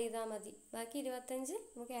 ml ആഡ് ചെയ്താൽ മതി, ബാക്കി 25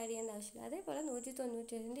 നമുക്ക് ആഡ് ചെയ്യേണ്ട ആവശ്യമില്ല. അതേപോലെ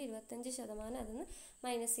 197ൻ്റെ 25% അതൊന്ന്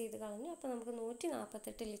മൈനസ് ചെയ്ത് കളഞ്ഞു. അപ്പോൾ നമുക്ക്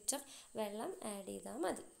 148 ലിറ്റർ വെള്ളം ആഡ് ചെയ്താൽ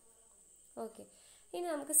മതി. ഓക്കെ, ഇനി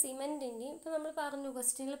നമുക്ക് സിമെൻറ്റിൻ്റെയും, ഇപ്പോൾ നമ്മൾ പറഞ്ഞു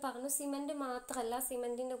ക്വസ്റ്റ്യനിൽ പറഞ്ഞു സിമെൻറ്റ് മാത്രമല്ല,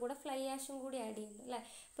 സിമെൻറ്റിൻ്റെ കൂടെ ഫ്ലൈ ആഷും കൂടി ആഡ് ചെയ്യുന്നു അല്ലേ.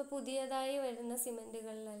 ഇപ്പോൾ പുതിയതായി വരുന്ന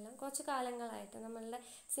സിമെൻറ്റുകളിലെല്ലാം കുറച്ച് കാലങ്ങളായിട്ട് നമ്മളുടെ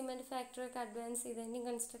സിമെൻറ്റ് ഫാക്ടറിയൊക്കെ അഡ്വാൻസ് ചെയ്തതിൻ്റെയും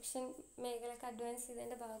കൺസ്ട്രക്ഷൻ മേഖലയൊക്കെ അഡ്വാൻസ്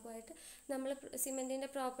ചെയ്തതിൻ്റെ ഭാഗമായിട്ട് നമ്മൾ സിമെൻറ്റിൻ്റെ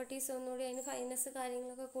പ്രോപ്പർട്ടീസ് ഒന്നുകൂടി അതിന് ഫൈനസ്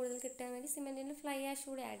കാര്യങ്ങളൊക്കെ കൂടുതൽ കിട്ടാൻ വേണ്ടി സിമെൻറ്റിൻ്റെ ഫ്ലൈ ആഷ്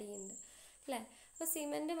കൂടി ആഡ് ചെയ്യുന്നുണ്ട് അല്ലേ. അപ്പോൾ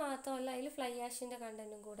സിമെൻറ്റ് മാത്രമല്ല, അതിൽ ഫ്ലൈ ആഷിൻ്റെ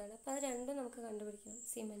കണ്ടൻറ്റും കൂടെയാണ്. അപ്പോൾ അത് രണ്ടും നമുക്ക് കണ്ടുപിടിക്കണം.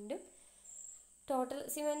 സിമെൻറ്റും ടോട്ടൽ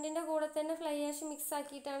സിമെൻറ്റിൻ്റെ കൂടെ തന്നെ ഫ്ലൈ ആഷ് മിക്സ്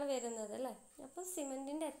ആക്കിയിട്ടാണ് വരുന്നത് അല്ലേ. അപ്പോൾ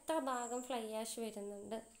സിമെൻറ്റിൻ്റെ എത്ര ഭാഗം ഫ്ലൈ ആഷ്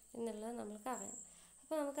വരുന്നുണ്ട് എന്നുള്ളത് നമുക്ക് അറിയാം.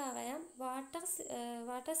 അപ്പോൾ നമുക്കറിയാം വാട്ടർ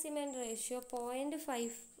സിമെൻറ്റ് റേഷ്യോ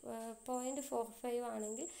 0.45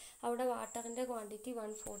 ആണെങ്കിൽ അവിടെ വാട്ടറിൻ്റെ ക്വാണ്ടിറ്റി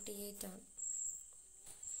 148 ആണ്.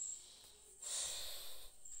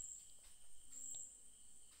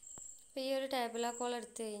 അപ്പോൾ ഈ ഒരു ടാബുലാ കോളം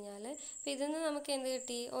എടുത്തു കഴിഞ്ഞാൽ അപ്പോൾ ഇതിൽ നിന്ന് നമുക്ക് എന്ത്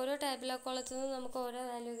കിട്ടി? ഓരോ ടാബുലാ കോളത്തിൽ നിന്ന് നമുക്ക് ഓരോ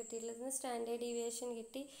വാല്യൂ കിട്ടിയില്ല. ഇതിൽ നിന്ന് സ്റ്റാൻഡേർഡ് ഡീവിയേഷൻ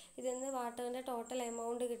കിട്ടി, ഇതിൽ നിന്ന് വാട്ടറിൻ്റെ ടോട്ടൽ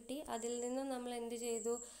എമൗണ്ട് കിട്ടി. അതിൽ നിന്നും നമ്മൾ എന്ത്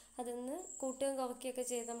ചെയ്തു? അതിൽ നിന്ന് കൂട്ടുകയും കുറയ്ക്കുകയൊക്കെ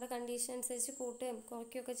ചെയ്ത് നമ്മുടെ കണ്ടീഷൻ അനുസരിച്ച് കൂട്ടുകയും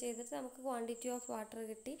കുറയ്ക്കുകയൊക്കെ ചെയ്തിട്ട് നമുക്ക് ക്വാണ്ടിറ്റി ഓഫ് വാട്ടർ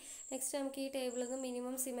കിട്ടി. നെക്സ്റ്റ് നമുക്ക് ഈ ടേബിളിൽ നിന്ന്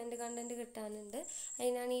മിനിമം സിമെൻറ്റ് കണ്ടൻറ്റ് കിട്ടാനുണ്ട്.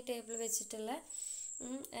 അതിനാണ് ഈ ടേബിൾ വെച്ചിട്ടുള്ള.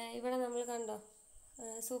 ഇവിടെ നമ്മൾ കണ്ടോ,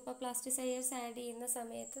 സൂപ്പർ പ്ലാസ്റ്റിസൈഡ്സ് ആഡ് ചെയ്യുന്ന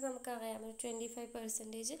സമയത്ത് നമുക്കറിയാം ഒരു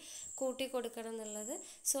 25% കൂട്ടി കൊടുക്കണം എന്നുള്ളത്.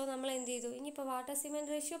 സോ നമ്മൾ എന്ത് ചെയ്തു? ഇനിയിപ്പോൾ വാട്ടർ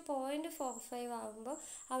സിമെൻറ്റ് റേഷ്യോ 0.45 ആകുമ്പോൾ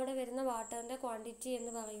അവിടെ വരുന്ന വാട്ടറിൻ്റെ ക്വാണ്ടിറ്റി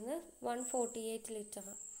എന്ന് പറയുന്നത് 148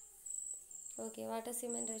 ലിറ്ററാണ്. Okay, water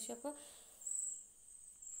cement ratio. അപ്പോൾ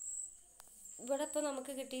ഇവിടെ ഇപ്പോൾ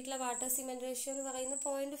നമുക്ക് കിട്ടിയിട്ടുള്ള വാട്ടർ സിമെൻറ്റ് റേഷ്യോ എന്ന് പറയുന്നത്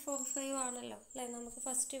 0.45 ആണല്ലോ അല്ലേ? നമുക്ക്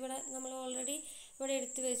ഫസ്റ്റ് ഇവിടെ നമ്മൾ ഓൾറെഡി ഇവിടെ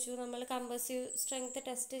എടുത്തു വെച്ചു. നമ്മൾ കമ്പസീവ് സ്ട്രെങ്ത്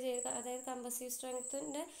ടെസ്റ്റ് ചെയ്ത്, അതായത് കമ്പസീവ്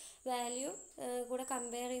സ്ട്രെങ്ത്തിൻ്റെ വാല്യൂ കൂടെ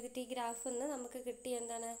കമ്പയർ ചെയ്തിട്ട് ഈ ഗ്രാഫിൽ നിന്ന് നമുക്ക് കിട്ടി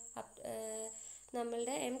എന്താണ്?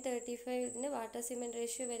 നമ്മളുടെ M35 വാട്ടർ സിമെൻറ്റ്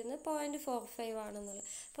റേഷ്യോ വരുന്നത് 0.45 ആണെന്നുള്ളത്.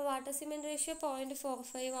 അപ്പോൾ വാട്ടർ സിമെൻറ്റ് റേഷ്യോ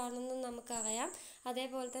 0.45 ആണെന്നും നമുക്കറിയാം.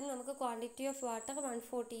 അതേപോലെ തന്നെ നമുക്ക് ക്വാണ്ടിറ്റി ഓഫ് വാട്ടർ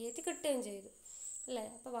 148 കിട്ടുകയും ചെയ്തു അല്ലേ?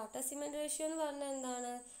 അപ്പോൾ വാട്ടർ സിമെൻറ്റ് റേഷ്യോ എന്ന് പറഞ്ഞാൽ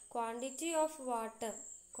എന്താണ്? Quantity of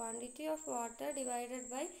water divided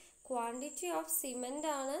by quantity of cement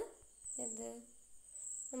ആണ് എന്ത്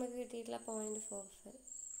നമുക്ക് കിട്ടിയിട്ടുള്ള 0.45.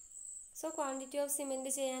 സോ ക്വാണ്ടിറ്റി ഓഫ്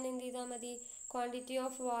സിമെൻറ്റ് ചെയ്യാൻ എന്ത് ചെയ്താൽ മതി? Quantity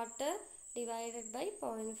of water divided by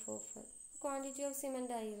 0.45. Quantity of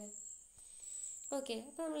cement ആയില്ലേ? ഓക്കെ,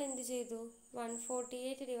 അപ്പോൾ നമ്മൾ എന്ത് ചെയ്തു?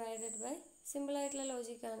 148 ഡിവൈഡഡ് ബൈ, സിമ്പിളായിട്ടുള്ള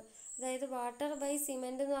ലോജിക്കാണ്. അതായത് വാട്ടർ ബൈ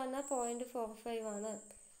സിമെൻറ്റ് എന്ന് പറഞ്ഞാൽ 0.45 ആണ്.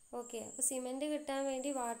 ഓക്കെ, അപ്പോൾ സിമെൻറ്റ് കിട്ടാൻ വേണ്ടി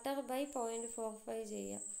വാട്ടർ ബൈ 0.45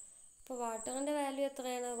 ചെയ്യാം. അപ്പോൾ വാട്ടറിൻ്റെ വാല്യൂ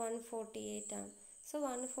എത്രയാണ്? 148 ആണ്. So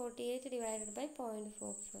 148 divided by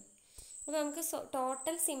 0.45. അപ്പോൾ നമുക്ക്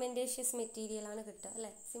ടോട്ടൽ സിമെൻറ്റേഷ്യസ് മെറ്റീരിയലാണ് കിട്ടുക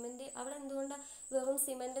അല്ലേ? സിമെൻറ്റ് അവിടെ എന്തുകൊണ്ടാണ് വെറും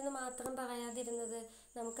സിമെൻ്റ് എന്ന് മാത്രം പറയാതിരുന്നത്?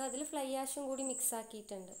 നമുക്ക് അതിൽ ഫ്ലൈ ആഷും കൂടി മിക്സ്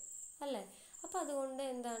ആക്കിയിട്ടുണ്ട് അല്ലേ? അപ്പോൾ അതുകൊണ്ട്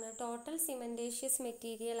എന്താണ്? ടോട്ടൽ സിമെൻറ്റേഷ്യസ്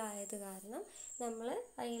മെറ്റീരിയൽ ആയത് കാരണം നമ്മൾ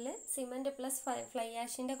അതിൽ cement plus fly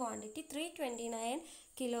ആഷിൻ്റെ quantity 329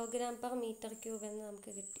 kg/m³ എന്ന്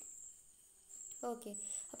നമുക്ക് കിട്ടി. ഓക്കെ,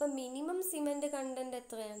 അപ്പം മിനിമം സിമെൻറ്റ് കണ്ടൻറ്റ്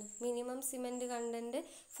എത്രയാണ്? Minimum cement content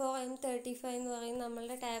four M35 എന്ന് പറയുന്നത്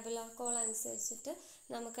നമ്മളുടെ ടാബുലാർ കോളം അനുസരിച്ചിട്ട്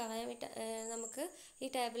നമുക്കറിയാം. നമുക്ക് ഈ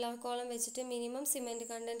ടാബുലാർ കോളം വെച്ചിട്ട് മിനിമം സിമെൻറ്റ്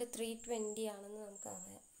കണ്ടൻറ്റ് 320 ആണെന്ന്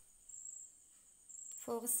നമുക്കറിയാം.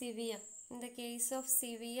 Four severe, in the case of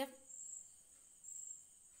severe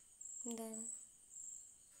എന്താണ്?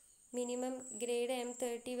 മിനിമം ഗ്രേഡ്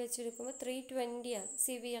M30 വെച്ചെടുക്കുമ്പോൾ 320 ആണ്.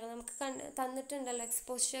 സിവിയർ നമുക്ക് തന്നിട്ടുണ്ടല്ലോ,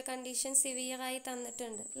 എക്സ്പോഷർ കണ്ടീഷൻ സിവിയറായി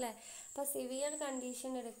തന്നിട്ടുണ്ട് അല്ലേ? അപ്പോൾ സിവിയർ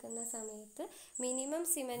കണ്ടീഷൻ എടുക്കുന്ന സമയത്ത് minimum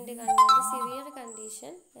cement content severe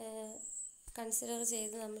condition consider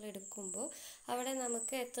ചെയ്ത് നമ്മൾ എടുക്കുമ്പോൾ അവിടെ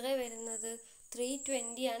നമുക്ക് എത്ര വരുന്നത്?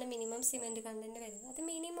 320 ആണ് മിനിമം സിമെൻറ്റ് കണ്ടൻറ്റ് വരുന്നത്. അത്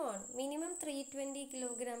മിനിമം ആണ്. മിനിമം 320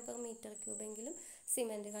 kg/m³ എങ്കിലും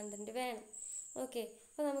സിമെൻറ്റ് കണ്ടൻറ്റ് വേണം. ഓക്കെ,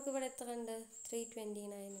 അപ്പോൾ നമുക്കിവിടെ എത്ര ഉണ്ട്?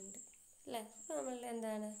 329 ഉണ്ട് അല്ലേ? അപ്പോൾ നമ്മൾ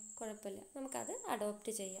എന്താണ്? കുഴപ്പമില്ല, നമുക്കത്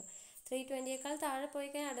അഡോപ്റ്റ് ചെയ്യാം. 320യേക്കാൾ താഴെ പോയി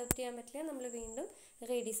കഴിഞ്ഞാൽ അഡോപ്റ്റ് ചെയ്യാൻ പറ്റില്ല, നമ്മൾ വീണ്ടും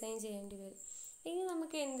റീഡിസൈൻ ചെയ്യേണ്ടി വരും. ഇനി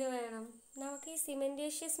നമുക്ക് എന്ത് വേണം? നമുക്ക് ഈ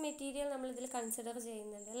സിമെൻറ്റേഷ്യസ് മെറ്റീരിയൽ നമ്മളിതിൽ കൺസിഡർ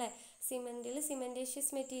ചെയ്യുന്നുണ്ട് അല്ലേ?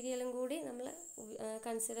 സിമെൻറ്റേഷ്യസ് മെറ്റീരിയലും കൂടി നമ്മൾ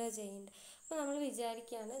കൺസിഡർ ചെയ്യുന്നുണ്ട്. അപ്പോൾ നമ്മൾ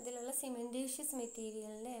വിചാരിക്കുകയാണ് ഇതിലുള്ള സിമെൻറ്റേഷ്യസ്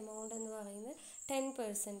മെറ്റീരിയലിൻ്റെ എമൗണ്ട് എന്ന് പറയുന്നത്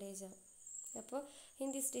 10% ആണ്. അപ്പോൾ in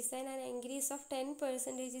this design an increase of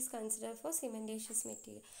 10% is consider four സിമെൻറ്റേഷ്യസ്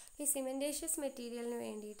material. ഈ സിമെൻറ്റേഷ്യസ് മെറ്റീരിയലിന്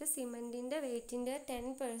വേണ്ടിയിട്ട് സിമെൻറ്റിൻ്റെ വെയ്റ്റിൻ്റെ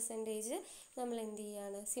 10% നമ്മൾ എന്ത്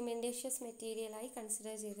ചെയ്യുകയാണ്? സിമെൻറ്റേഷ്യസ് മെറ്റീരിയലായി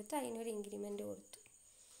കൺസിഡർ ചെയ്തിട്ട് അതിനൊരു ഇൻക്രിമെൻറ്റ് കൊടുത്തു.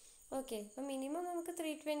 ഓക്കെ, അപ്പോൾ മിനിമം നമുക്ക്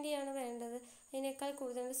 320 ആണ് വേണ്ടത്, അതിനേക്കാൾ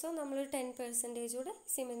കൂടുതൽ. സോ നമ്മളൊരു 10% കൂടെ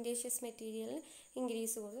സിമെൻറ്റേഷ്യസ് മെറ്റീരിയലിന്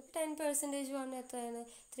ഇൻക്രീസ് കൊടുത്തു. 10% പറഞ്ഞാൽ എത്രയാണ്?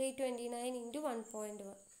 329 ×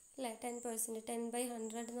 1.1 അല്ലേ? 10%,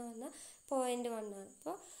 10/100 എന്ന് പറഞ്ഞാൽ 0.1 ആണ്.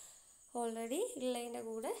 അപ്പോൾ ഓൾറെഡി ഉള്ളതിൻ്റെ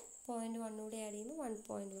കൂടെ 0.1 കൂടി ആഡ് ചെയ്യുമ്പോൾ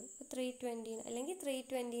 1.1. അപ്പോൾ 320 അല്ലെങ്കിൽ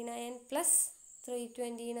 329 +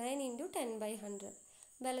 329 × 10/100.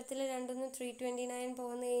 ബലത്തിൽ രണ്ടൊന്നും 329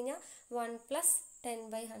 പോന്നു കഴിഞ്ഞാൽ 1 +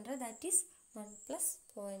 10/100 ദാറ്റ് ഈസ് 1 +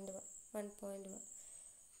 0.1.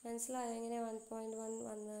 മനസ്സിലായോ എങ്ങനെ 1.1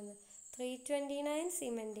 വന്നതെന്ന്? 329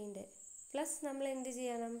 സിമെൻറ്റിൻ്റെ പ്ലസ് നമ്മൾ എന്ത്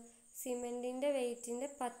ചെയ്യണം? സിമെൻറ്റിൻ്റെ വെയ്റ്റിൻ്റെ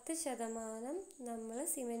 10% നമ്മൾ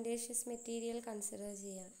സിമെൻറ്റേഷ്യസ് മെറ്റീരിയൽ കൺസിഡർ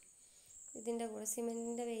ചെയ്യണം. ഇതിൻ്റെ കൂടെ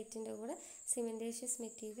സിമെൻറ്റിൻ്റെ വെയ്റ്റിൻ്റെ കൂടെ സിമെൻറ്റേഷ്യസ്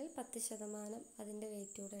മെറ്റീരിയൽ 10% അതിൻ്റെ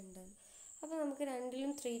വെയ്റ്റ് കൂടെ ഉണ്ട്. അപ്പോൾ നമുക്ക്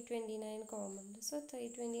രണ്ടിലും 329 കോമൺ ഉണ്ട്. സോ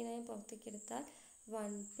 329 പുറത്തേക്ക് എടുത്താൽ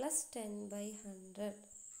 1 + 10/100.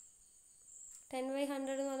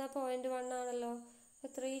 10/100 എന്ന് പറഞ്ഞാൽ 0.1 ആണല്ലോ.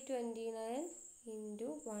 അപ്പോൾ 329 ×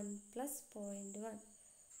 1 + 0.1.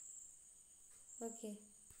 Okay,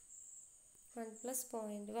 1 plus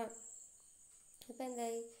 0.1. അപ്പോൾ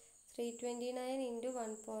എന്തായി 329 ഇൻറ്റു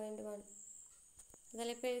 1.1.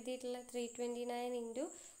 അതല്ല ഇപ്പോൾ എഴുതിയിട്ടുള്ള 329 ഇൻറ്റു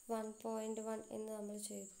 1.1 എന്ന് നമ്മൾ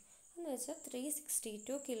ചെയ്തു. എന്ന് വെച്ചാൽ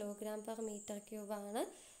 362 kg/m³ ആണ്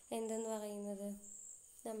എന്തെന്ന് പറയുന്നത്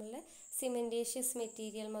നമ്മളുടെ സിമെൻറ്റേഷ്യസ്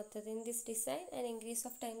മെറ്റീരിയൽ മൊത്തത്തിൽ. In this design and increase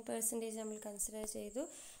of 10% നമ്മൾ കൺസിഡർ ചെയ്തു.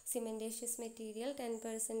 സിമെൻറ്റേഷ്യസ് മെറ്റീരിയൽ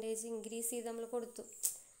 10% ഇൻക്രീസ് ചെയ്ത് നമ്മൾ കൊടുത്തു.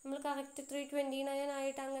 നമ്മൾ കറക്റ്റ് 329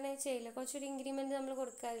 ആയിട്ട് അങ്ങനെ ചെയ്യില്ല, കുറച്ചൊരു ഇൻക്രിമെൻറ്റ് നമ്മൾ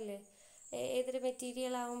കൊടുക്കാറില്ലേ? ഏതൊരു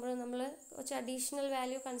മെറ്റീരിയൽ ആകുമ്പോഴും നമ്മൾ കുറച്ച് അഡീഷണൽ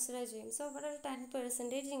വാല്യൂ കൺസിഡർ ചെയ്യും. സോ ഇവിടെ ഒരു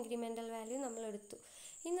 10% ഇൻക്രിമെൻ്റൽ വാല്യൂ നമ്മൾ എടുത്തു.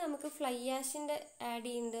 ഇനി നമുക്ക് ഫ്ലൈ ആഷിൻ്റെ ആഡ്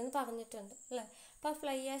ചെയ്യുന്നുണ്ടെന്ന് പറഞ്ഞിട്ടുണ്ട് അല്ലേ? അപ്പോൾ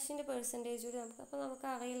ഫ്ലൈ ആഷിൻ്റെ പെർസെൻറ്റേജ് കൂടി അപ്പോൾ നമുക്ക്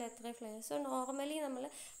അറിയില്ല എത്ര ഫ്ലൈ ആഷ്. സോ നോർമലി നമ്മൾ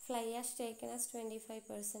ഫ്ലൈ ആഷ് ടേക്കൺ ആസ്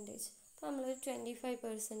 25%. അപ്പോൾ നമ്മളൊരു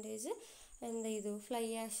 25% എന്ത് ചെയ്തു, ഫ്ലൈ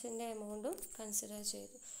ആഷിൻ്റെ എമൗണ്ടും കൺസിഡർ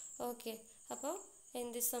ചെയ്തു. ഓക്കെ, അപ്പോൾ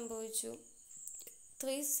എന്ത് സംഭവിച്ചു,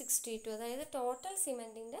 362, അതായത് ടോട്ടൽ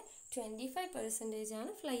സിമെൻറ്റിൻ്റെ 25%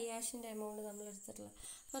 ആണ് ഫ്ലൈ ആഷിൻ്റെ എമൗണ്ട് നമ്മൾ എടുത്തിട്ടുള്ളത്.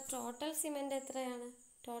 അപ്പോൾ ടോട്ടൽ സിമെൻറ്റ് എത്രയാണ്?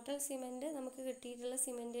 ടോട്ടൽ സിമെൻറ്റ് നമുക്ക് കിട്ടിയിട്ടുള്ള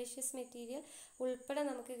സിമെൻറ്റേഷ്യസ് മെറ്റീരിയൽ ഉൾപ്പെടെ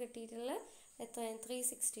നമുക്ക് കിട്ടിയിട്ടുള്ള എത്രയാണ്?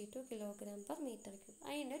 362 kg/m³.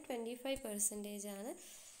 അതിൻ്റെ 25% ആണ്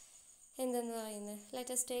എന്തെന്ന് പറയുന്നത്.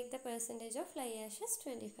 Let us take the percentage of fly ash as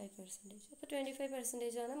 25%. അപ്പോൾ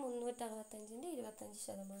 25% ആണ് 365-ൻ്റെ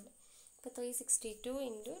 25%. അപ്പോൾ 362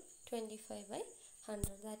 ഇൻറ്റു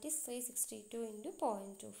 25/100, ദാറ്റ് ഈസ് 362 ഇൻറ്റു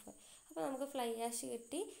 0.25. അപ്പോൾ നമുക്ക് ഫ്ലൈ ആഷ്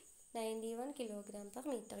കിട്ടി 91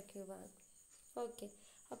 kg/m³ ആണ്. ഓക്കെ,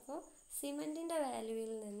 അപ്പോൾ സിമെൻറ്റിൻ്റെ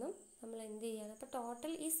വാല്യൂവിൽ നിന്നും നമ്മൾ എന്ത് ചെയ്യണം? അപ്പോൾ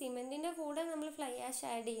ടോട്ടൽ ഈ സിമെൻറ്റിൻ്റെ കൂടെ നമ്മൾ ഫ്ലൈ ആഷ്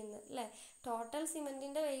ആഡ് ചെയ്യുന്നത് അല്ലേ? ടോട്ടൽ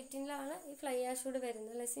സിമെൻറ്റിൻ്റെ വെയ്റ്റിലാണ് ഈ ഫ്ലൈ ആഷ് കൂടെ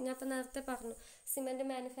വരുന്നത് അല്ലേ? ഞാൻ അപ്പോൾ നേരത്തെ പറഞ്ഞു സിമെൻറ്റ്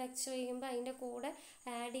മാനുഫാക്ചർ ചെയ്യുമ്പോൾ അതിൻ്റെ കൂടെ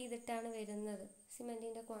ആഡ് ചെയ്തിട്ടാണ് വരുന്നത്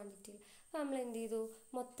സിമെൻറ്റിൻ്റെ ക്വാണ്ടിറ്റിയിൽ. അപ്പോൾ നമ്മൾ എന്ത് ചെയ്തു,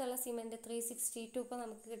 മൊത്തമുള്ള സിമെൻറ്റ് 362 ഇപ്പോൾ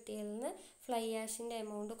നമുക്ക് കിട്ടിയതിൽ നിന്ന് ഫ്ലൈ ആഷിൻ്റെ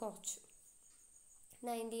എമൗണ്ട് കുറച്ചു,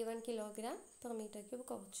 91 kg/m³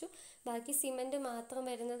 കുറച്ചു. ബാക്കി സിമെൻറ്റ് മാത്രം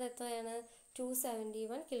വരുന്നത് എത്രയാണ്?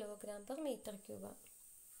 271 kg/m³.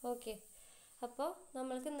 ഓക്കെ, അപ്പോൾ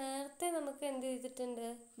നമ്മൾക്ക് നേരത്തെ നമുക്ക് എന്ത് ചെയ്തിട്ടുണ്ട്,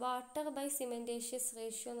 വാട്ടർ ബൈ സിമെൻറ്റേഷ്യസ്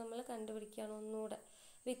റേഷ്യോ നമ്മൾ കണ്ടുപിടിക്കുകയാണ് ഒന്നുകൂടെ,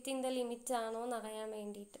 വിത്തിൻ ദ ലിമിറ്റ് ആണോ എന്ന് അറിയാൻ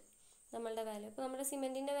വേണ്ടിയിട്ട് നമ്മളുടെ വാല്യൂ. അപ്പോൾ നമ്മുടെ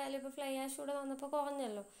സിമെൻറ്റിൻ്റെ വാല്യൂ ഇപ്പോൾ ഫ്ലൈ ആഷ് കൂടെ വന്നപ്പോൾ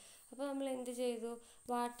കുറഞ്ഞല്ലോ. അപ്പോൾ നമ്മൾ എന്ത് ചെയ്തു,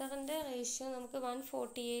 വാട്ടറിൻ്റെ റേഷ്യോ നമുക്ക്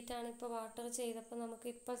 148 ആണ്. ഇപ്പോൾ വാട്ടർ ചെയ്തപ്പോൾ നമുക്ക്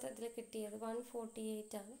ഇപ്പോഴത്തെ ഇതിൽ കിട്ടിയത്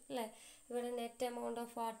 148 ആണ് അല്ലേ? ഇവിടെ net amount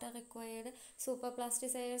of water required super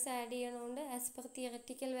പ്ലാസ്റ്റിസൈഡേഴ്സ് add ചെയ്യണതുകൊണ്ട് as per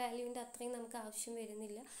theoretical വാല്യൂവിൻ്റെ അത്രയും നമുക്ക് ആവശ്യം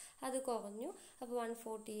വരുന്നില്ല, അത് കുറഞ്ഞു. അപ്പോൾ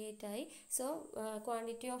 148 ആയി. So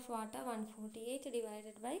quantity of water 148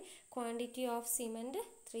 divided by quantity of cement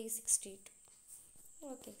 362.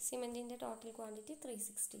 Okay, സിമെൻറ്റിൻ്റെ total quantity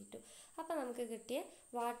 362. അപ്പോൾ നമുക്ക് കിട്ടിയ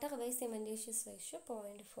വാട്ടർ ബൈ സിമെൻറ്റേഷ്യസ് റേഷ്യോ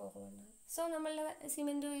 0.41 ആണ്. സോ നമ്മളുടെ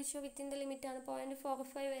സിമെൻറ്റ് റേഷ്യോ വിത്തിൻ ദ ലിമിറ്റാണ്,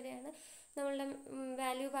 0.45 വരെയാണ് നമ്മളുടെ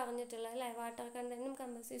വാല്യൂ പറഞ്ഞിട്ടുള്ളത് അല്ലേ? വാട്ടർ കണ്ടൻറ്റും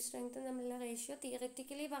കമ്പൽസറി സ്ട്രെങ്ത്തും നമ്മളുടെ റേഷ്യോ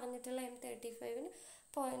തിയററ്റിക്കലി പറഞ്ഞിട്ടുള്ള M35-ന്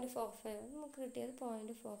 0.45 ആണ്. നമുക്ക് കിട്ടിയത്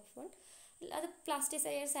 0.41. അത്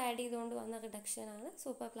പ്ലാസ്റ്റിസൈഡേഴ്സ് ആഡ് ചെയ്തുകൊണ്ട് വന്ന റിഡക്ഷനാണ്.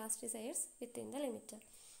 Super പ്ലാസ്റ്റിസൈഡേഴ്സ് within the ലിമിറ്റാണ്.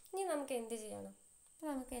 ഇനി നമുക്ക് എന്ത് ചെയ്യണം? അപ്പോൾ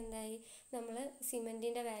നമുക്ക് എന്തായി, നമ്മൾ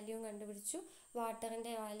സിമെൻറ്റിൻ്റെ വാല്യൂവും കണ്ടുപിടിച്ചു,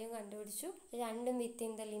 വാട്ടറിൻ്റെ വാല്യൂവും കണ്ടുപിടിച്ചു, രണ്ടും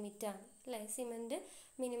വിത്തിൻ ദ ലിമിറ്റാണ് അല്ലേ? സിമെൻറ്റ്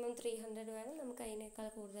മിനിമം 300 വേണം, നമുക്ക് അതിനേക്കാൾ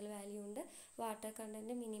കൂടുതൽ വാല്യൂ ഉണ്ട്. വാട്ടർ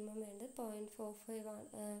കണ്ടൻറ്റ് മിനിമം വേണ്ടത് 0.45 ആണ്.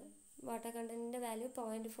 വാട്ടർ കണ്ടൻറ്റിൻ്റെ വാല്യൂ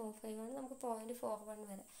 0.45 ആണ്, നമുക്ക് 0.41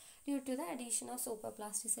 വരെ due to the addition of super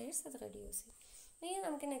പ്ലാസ്റ്റിസൈഡ്സ് അത് റെഡ്യൂസ് ചെയ്യും. ഇനി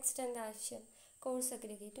നമുക്ക് നെക്സ്റ്റ് എന്താ ആവശ്യം? കോഴ്സ്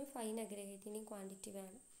അഗ്രിഗേറ്റും ഫൈൻ അഗ്രിഗേറ്റിൻ്റെയും ക്വാണ്ടിറ്റി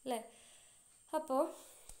വേണം അല്ലേ? അപ്പോൾ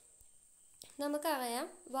നമുക്കറിയാം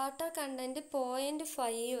വാട്ടർ കണ്ടൻറ്റ്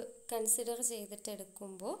 0.5 കൺസിഡർ ചെയ്തിട്ട്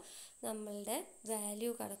എടുക്കുമ്പോൾ നമ്മളുടെ വാല്യൂ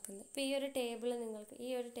കിടക്കുന്നത്. ഇപ്പോൾ ഈ ഒരു ടേബിൾ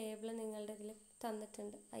നിങ്ങളുടെ ഇതിൽ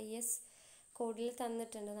തന്നിട്ടുണ്ട്, IS കോഡിൽ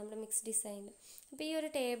തന്നിട്ടുണ്ട് നമ്മുടെ മിക്സ് ഡിസൈനിൽ. അപ്പോൾ ഈ ഒരു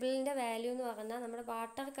ടേബിളിൻ്റെ വാല്യൂ എന്ന് പറഞ്ഞാൽ നമ്മുടെ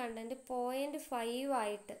വാട്ടർ കണ്ടൻറ്റ് 0.5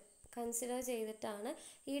 ആയിട്ട് കൺസിഡർ ചെയ്തിട്ടാണ്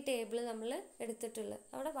ഈ ടേബിൾ നമ്മൾ എടുത്തിട്ടുള്ളത്.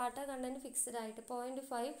 അവിടെ വാട്ടർ കണ്ടൻറ്റ് ഫിക്സ്ഡ് ആയിട്ട്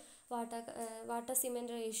 0.5 water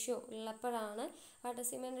cement ratio ഉള്ളപ്പോഴാണ്, water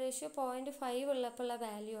cement ratio 0.5 ഉള്ളപ്പോഴുള്ള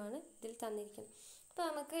value ആണ് ഇതിൽ തന്നിരിക്കുന്നത്. അപ്പോൾ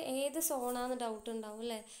നമുക്ക് ഏത് സോണാണെന്ന് ഡൗട്ട് ഉണ്ടാവും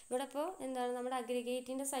അല്ലേ? ഇവിടെ ഇപ്പോൾ എന്താണ് നമ്മുടെ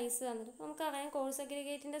അഗ്രിഗേറ്റിൻ്റെ സൈസ് തന്നിട്ട് നമുക്കറിയാം, കോഴ്സ്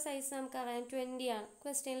അഗ്രിഗേറ്റിൻ്റെ സൈസ് നമുക്കറിയാം 20 ആണ്,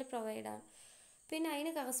 ക്വസ്റ്റ്യനിൽ പ്രൊവൈഡ് ആണ്. പിന്നെ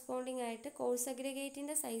അതിന് കറസ്പോണ്ടിങ് ആയിട്ട് കോഴ്സ്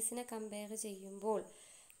അഗ്രിഗേറ്റിൻ്റെ സൈസിനെ കമ്പയർ ചെയ്യുമ്പോൾ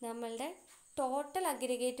നമ്മളുടെ ടോട്ടൽ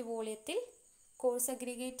അഗ്രിഗേറ്റ് വോളിയത്തിൽ കോഴ്സ്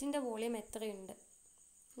അഗ്രിഗേറ്റിൻ്റെ വോളിയം എത്രയുണ്ട്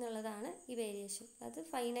എന്നുള്ളതാണ് ഈ വേരിയേഷൻ. അത്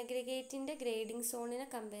ഫൈൻ അഗ്രിഗേറ്റിൻ്റെ ഗ്രേഡിംഗ് സോണിനെ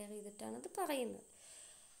കമ്പയർ ചെയ്തിട്ടാണ് അത് പറയുന്നത്.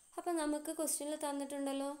 അപ്പോൾ നമുക്ക് ക്വസ്റ്റ്യനിൽ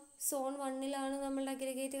തന്നിട്ടുണ്ടല്ലോ, സോൺ 1-ലാണ് നമ്മളുടെ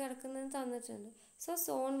അഗ്രിഗേറ്റ് കിടക്കുന്നതെന്ന് തന്നിട്ടുണ്ട്. സോ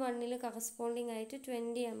സോൺ 1-ൽ കറസ്പോണ്ടിങ് ആയിട്ട്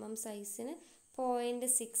 20 mm സൈസിന്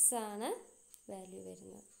 0.6 ആണ് വാല്യൂ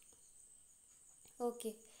വരുന്നത്.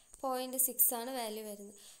 ഓക്കെ, 0.6 ആണ് വാല്യൂ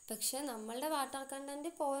വരുന്നത്. പക്ഷേ നമ്മളുടെ വാട്ടർ കണ്ടൻറ്റ്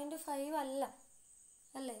 0.5 അല്ല,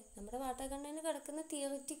 അല്ലേ? നമ്മുടെ വാട്ടർ കണ്ടൻറ്റ് കിടക്കുന്ന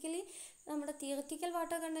നമ്മുടെ തിയററ്റിക്കൽ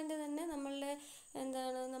വാട്ടർ കണ്ടൻറ്റ് തന്നെ നമ്മളുടെ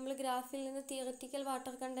നമ്മൾ ഗ്രാഫിൽ നിന്ന് തിയററ്റിക്കൽ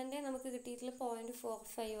വാട്ടർ കണ്ടൻറ്റ് നമുക്ക് കിട്ടിയിട്ടുള്ള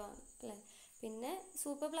 0.45 ആണ്, അല്ലേ? പിന്നെ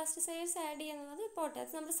സൂപ്പർ പ്ലാസ്റ്റിസൈഡ്സ് ആഡ് ചെയ്യുന്നത് പോട്ടെ,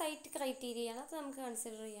 അത് നമ്മുടെ സൈറ്റ് ക്രൈറ്റീരിയ ആണ്, അത് നമുക്ക്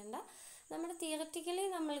കൺസിഡർ ചെയ്യേണ്ട. നമ്മുടെ തിയററ്റിക്കലി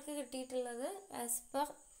നമ്മൾക്ക് കിട്ടിയിട്ടുള്ളത് ആസ് പെർ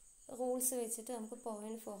റൂൾസ് വെച്ചിട്ട് നമുക്ക്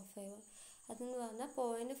 0.45 ആണ്. അതെന്ന് പറഞ്ഞാൽ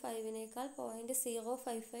 0.5നേക്കാൾ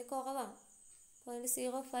 0.055 കുറവാണ്.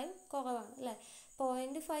 0.05 കുറവാണ്, അല്ലേ?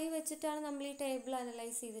 0.5 വെച്ചിട്ടാണ് നമ്മൾ ഈ ടേബിൾ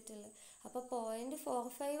അനലൈസ് ചെയ്തിട്ടുള്ളത്. അപ്പോൾ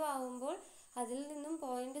 0.45 ആകുമ്പോൾ അതിൽ നിന്നും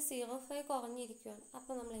 0.05 കുറഞ്ഞിരിക്കുകയാണ്.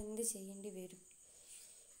 അപ്പോൾ നമ്മൾ എന്ത് ചെയ്യേണ്ടി വരും?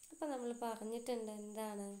 അപ്പോൾ നമ്മൾ പറഞ്ഞിട്ടുണ്ട്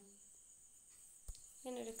എന്താണ്,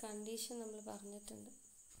 ഇങ്ങനൊരു കണ്ടീഷൻ നമ്മൾ പറഞ്ഞിട്ടുണ്ട്.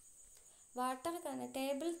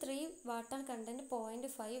 ടേബിൾ 3 വാട്ടർ കണ്ടൻറ്റ്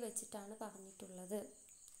 0.5 വെച്ചിട്ടാണ് പറഞ്ഞിട്ടുള്ളത്,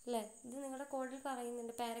 അല്ലേ? ഇത് നിങ്ങളുടെ കോഡിൽ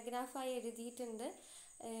പറയുന്നുണ്ട്, പാരഗ്രാഫായി എഴുതിയിട്ടുണ്ട്.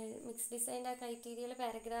 മിക്സ് ഡിസൈൻ്റെ ക്രൈറ്റീരിയയിൽ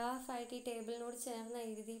പാരഗ്രാഫായിട്ട് ഈ ടേബിളിനോട് ചേർന്ന്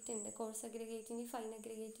എഴുതിയിട്ടുണ്ട്. കോഴ്സ് അഗ്രിഗേറ്റിൻ്റെയും ഫൈൻ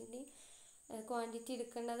അഗ്രിഗേറ്റിൻ്റെയും ക്വാണ്ടിറ്റി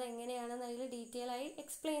എടുക്കേണ്ടത് എങ്ങനെയാണെന്ന് അതിൽ ഡീറ്റെയിൽ ആയി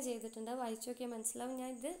എക്സ്പ്ലെയിൻ ചെയ്തിട്ടുണ്ട്. വായിച്ചു നോക്കിയാൽ മനസ്സിലാവും. ഞാൻ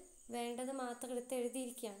ഇത് വേണ്ടത് മാത്രം എടുത്ത്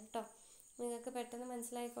എഴുതിയിരിക്കുകയാണ് കേട്ടോ, നിങ്ങൾക്ക് പെട്ടെന്ന്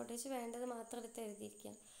മനസ്സിലായിക്കോട്ടെ വെച്ച് വേണ്ടത് മാത്രം എടുത്ത്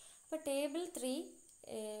എഴുതിയിരിക്കുകയാണ്. അപ്പോൾ ടേബിൾ 3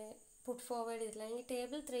 പുട്ട് ഫോർവേഡ് ചെയ്തിട്ടില്ല, അല്ലെങ്കിൽ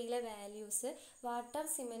table 3ലെ values water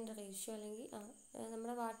cement ratio അല്ലെങ്കിൽ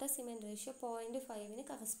നമ്മുടെ വാട്ടർ സിമെൻറ്റ് റേഷ്യോ 0.5ന്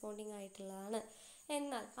കറസ്പോണ്ടിങ് ആയിട്ടുള്ളതാണ്.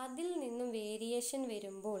 എന്നാൽ അതിൽ നിന്നും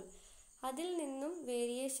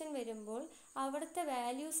വേരിയേഷൻ വരുമ്പോൾ അവിടുത്തെ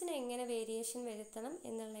വാല്യൂസിന് എങ്ങനെ വേരിയേഷൻ വരുത്തണം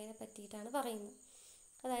എന്നുള്ളതിനെ പറ്റിയിട്ടാണ് പറയുന്നത്.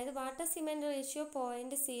 അതായത് വാട്ടർ സിമെൻറ്റ് റേഷ്യോ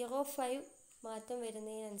 0.05 മാറ്റം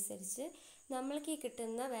വരുന്നതിനനുസരിച്ച് നമ്മൾക്ക് ഈ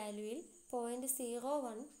കിട്ടുന്ന വാല്യൂയിൽ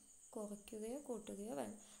 0.01 കുറയ്ക്കുകയോ കൂട്ടുകയോ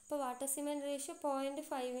വേണം. അപ്പോൾ വാട്ടർ സിമെൻറ്റ് റേഷ്യോ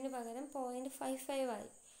 0.5ന് പകരം 0.55 ആയി.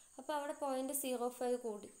 അപ്പോൾ അവിടെ 0.05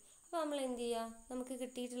 കൂടി. അപ്പോൾ നമ്മൾ എന്ത് ചെയ്യുക? നമുക്ക്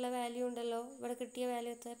കിട്ടിയിട്ടുള്ള വാല്യൂ ഉണ്ടല്ലോ, ഇവിടെ കിട്ടിയ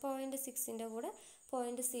വാല്യൂ എത്ര? 0.6ൻ്റെ കൂടെ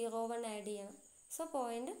 0.01 ആഡ് ചെയ്യണം. സോ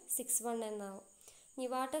 0.61 എന്നാവും. ഇനി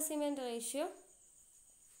വാട്ടർ സിമെൻറ്റ് റേഷ്യോ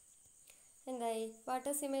എന്തായി?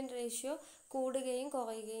 വാട്ടർ സിമെൻറ്റ് റേഷ്യോ കൂടുകയും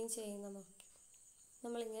കുറയുകയും ചെയ്യുന്ന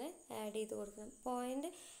നമ്മളിങ്ങനെ ആഡ് ചെയ്ത് കൊടുക്കണം.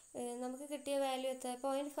 നമുക്ക് കിട്ടിയ വാല്യൂ എത്ര?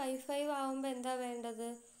 0.55 ആകുമ്പോൾ എന്താ വേണ്ടത്?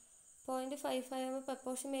 0.55 ആകുമ്പോൾ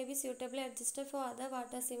proportion may be suitably adjusted for other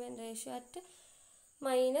water cement ratio at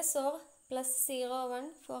minus or plus 0.1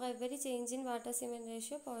 for every change in water cement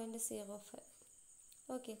ratio 0.05.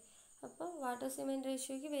 Okay, അപ്പോൾ വാട്ടർ സിമെൻറ്റ്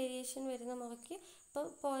റേഷ്യോയ്ക്ക് വേരിയേഷൻ വരുന്ന മുറയ്ക്ക് ഇപ്പോൾ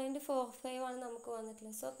 0.45 ആണ് നമുക്ക്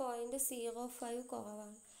വന്നിട്ടുള്ളത്. സോ 0.05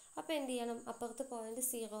 കുറവാണ്. അപ്പോൾ എന്ത് ചെയ്യണം? അപ്പുറത്ത്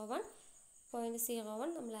 0.01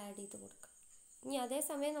 നമ്മൾ ആഡ് ചെയ്ത് കൊടുക്കുക. ഇനി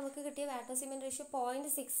അതേസമയം നമുക്ക് കിട്ടിയ വാട്ടർ സിമെൻറ്റ് റേഷ്യോ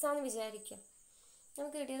 0.6 ആണെന്ന് വിചാരിക്കുക.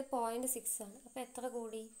 നമുക്ക് കിട്ടിയത് 0.6 ആണ്. അപ്പോൾ എത്ര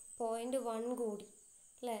കൂടി? 0.1 കൂടി,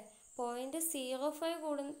 അല്ലേ?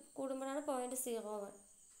 0.05 കൂടുമ്പോഴാണ് 0.01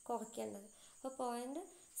 കുറയ്ക്കേണ്ടത്. അപ്പോൾ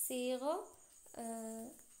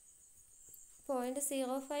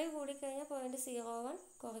 0.05 കൂടിക്കഴിഞ്ഞാൽ 0.01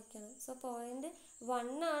 കുറയ്ക്കണം. സോ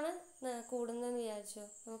 0.1 ആണ് കൂടുന്നതെന്ന് വിചാരിച്ചോ.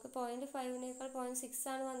 നമുക്ക് 0.5നേക്കാൾ 0.6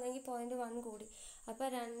 ആണ് വന്നെങ്കിൽ 0.1 കൂടി. അപ്പോൾ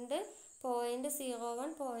 0.01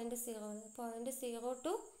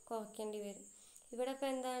 0.02 കുറയ്ക്കേണ്ടി വരും. ഇവിടെ ഇപ്പോൾ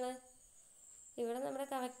എന്താണ്? ഇവിടെ നമ്മുടെ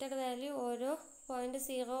കറക്റ്റഡ് വാല്യൂ ഓരോ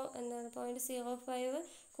 0.05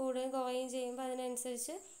 കൂടുകയും കുറയുകയും ചെയ്യുമ്പോൾ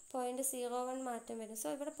അതിനനുസരിച്ച് 0.01 മാറ്റം വരും. സോ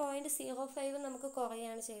ഇവിടെ 0.05 നമുക്ക്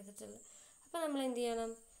കുറയാണ് ചെയ്തിട്ടുള്ളത്. അപ്പോൾ നമ്മൾ എന്ത്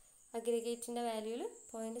ചെയ്യണം? അഗ്രിഗേറ്റിൻ്റെ വാല്യൂവിൽ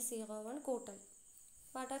 0.01 കൂട്ടണം.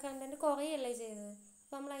 വാട്ടർ കണ്ടൻറ്റ് കുറയല്ലേ ചെയ്തത്,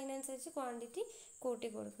 അപ്പോൾ നമ്മൾ അതിനനുസരിച്ച് ക്വാണ്ടിറ്റി കൂട്ടി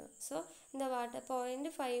കൊടുക്കണം. സോ എന്താ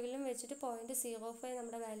 0.5ലും വെച്ചിട്ട് 0.05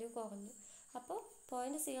 നമ്മുടെ വാല്യൂ കുറഞ്ഞു. അപ്പോൾ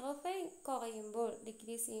 0.05 കുറയുമ്പോൾ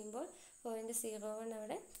ഡിക്രീസ് ചെയ്യുമ്പോൾ 0.01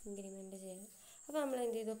 അവിടെ ഇൻക്രിമെൻറ്റ് ചെയ്യണം. അപ്പോൾ നമ്മൾ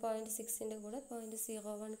എന്ത് ചെയ്തു? 0.6ൻ്റെ കൂടെ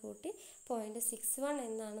 0.01 കൂട്ടി 0.61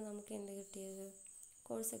 എന്നാണ് നമുക്ക് എന്ത് കിട്ടിയത്?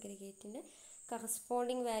 കോഴ്സ് അഗ്രിഗേറ്റിൻ്റെ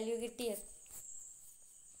കറസ്പോണ്ടിങ് വാല്യൂ കിട്ടിയത്.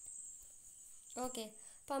 ഓക്കെ,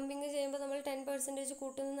 പമ്പിങ് ചെയ്യുമ്പോൾ നമ്മൾ 10%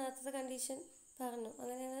 കൂട്ടുന്ന നേരത്തെ കണ്ടീഷൻ പറഞ്ഞു.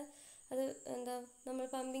 അങ്ങനെയാണ് അത് നമ്മൾ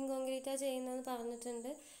പമ്പിങ് കോൺക്രീറ്റാണ് ചെയ്യുന്നതെന്ന്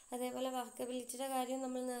പറഞ്ഞിട്ടുണ്ട്. അതേപോലെ വർക്കബിലിറ്റിയുടെ കാര്യം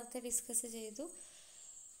നമ്മൾ നേരത്തെ ഡിസ്കസ് ചെയ്തു.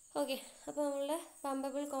 ഓക്കെ, അപ്പോൾ നമ്മളുടെ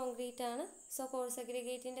പമ്പബിൾ കോൺക്രീറ്റ് ആണ്. സോ കോഴ്സ്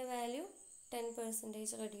അഗ്രിഗേറ്റിൻ്റെ വാല്യൂ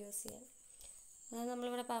 10% റെഡ്യൂസ് ചെയ്യാൻ. അതാണ്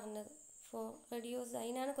നമ്മളിവിടെ പറഞ്ഞത്. റെഡ്യൂസ്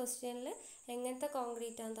അതിനാണ് ക്വസ്റ്റ്യനിൽ എങ്ങനത്തെ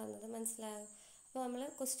കോൺക്രീറ്റാണ് തന്നത്, മനസ്സിലായോ? അപ്പോൾ നമ്മൾ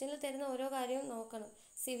ക്വസ്റ്റ്യനിൽ തരുന്ന ഓരോ കാര്യവും നോക്കണം.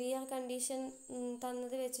 സിവിയർ കണ്ടീഷൻ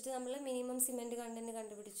തന്നത് വെച്ചിട്ട് നമ്മൾ മിനിമം സിമെൻറ്റ് കണ്ടൻറ്റ്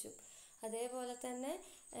കണ്ടുപിടിച്ചു. അതേപോലെ തന്നെ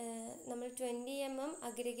നമ്മൾ 20 mm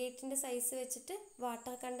അഗ്രിഗേറ്റിൻ്റെ സൈസ് വെച്ചിട്ട്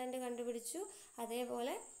വാട്ടർ കണ്ടൻറ്റ് കണ്ടുപിടിച്ചു.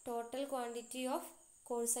 അതേപോലെ total quantity of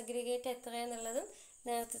coarse aggregate എത്രയാണെന്നുള്ളതും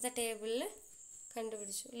നേരത്തെ ടേബിളിൽ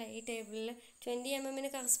കണ്ടുപിടിച്ചു, അല്ലേ? ഈ ടേബിളിൽ 20 mm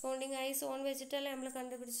കറസ്പോണ്ടിങ് ആയി സോൺ വെച്ചിട്ടല്ലേ നമ്മൾ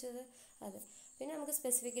കണ്ടുപിടിച്ചത്. അത് പിന്നെ നമുക്ക്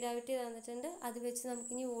സ്പെസിഫിക് ഗ്രാവിറ്റി തന്നിട്ടുണ്ട്, അത് വെച്ച്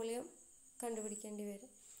നമുക്കിനി വോളിയം കണ്ടുപിടിക്കേണ്ടി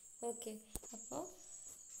വരും. ഓക്കെ, അപ്പോൾ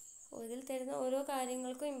ഇതിൽ തരുന്ന ഓരോ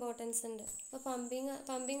കാര്യങ്ങൾക്കും ഇമ്പോർട്ടൻസ് ഉണ്ട്. അപ്പോൾ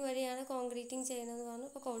പമ്പിങ് വഴിയാണ് കോൺക്രീറ്റിംഗ് ചെയ്യുന്നതെന്ന് പറഞ്ഞു.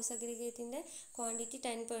 അപ്പോൾ കോഴ്സ് അഗ്രിഗേറ്റിൻ്റെ ക്വാണ്ടിറ്റി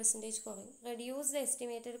 10% കുറയും. Reduce the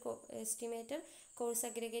estimated coarse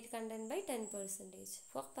aggregate content by 10%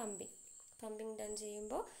 four pumping done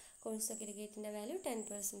ചെയ്യുമ്പോൾ കോഴ്സ് അഗ്രിഗേറ്റിൻ്റെ വാല്യൂ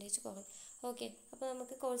 10% കുറയും. ഓക്കെ, അപ്പോൾ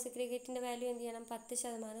നമുക്ക് കോഴ്സ് അഗ്രിഗേറ്റിൻ്റെ വാല്യൂ എന്ത് ചെയ്യണം?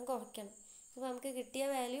 10% കുറയ്ക്കണം. അപ്പോൾ നമുക്ക് കിട്ടിയ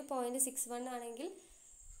വാല്യൂ 0.61 ആണെങ്കിൽ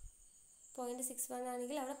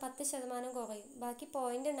അവിടെ 10% കുറയും. ബാക്കി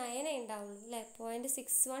 0.9 ഉണ്ടാവുള്ളൂ അല്ലേ?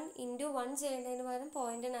 0.61 × 1 ചെയ്യേണ്ടതിന് പകരം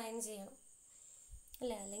 0.9 ചെയ്യണം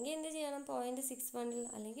അല്ലേ? അല്ലെങ്കിൽ എന്ത് ചെയ്യണം? 0.61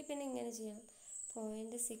 അല്ലെങ്കിൽ പിന്നെ ഇങ്ങനെ ചെയ്യണം,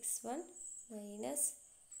 0.61 മൈനസ്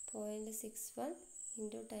 0.61 ×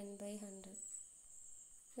 10/100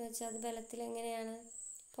 എന്ന് വെച്ചാൽ അത് ബലത്തിൽ എങ്ങനെയാണ്?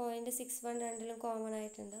 0.61 രണ്ടിലും കോമൺ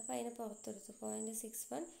ആയിട്ടുണ്ട്, അപ്പോൾ അതിനെ പുറത്തെടുത്തു.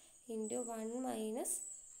 0.61 × 1 മൈനസ്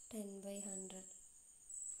 10/100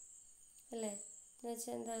 അല്ലേ? എന്ന്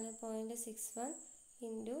വെച്ചാൽ എന്താണ്? 0.61 ×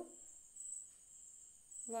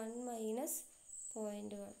 1 മൈനസ്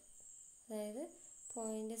 0.1, അതായത്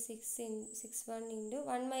 0.61 ×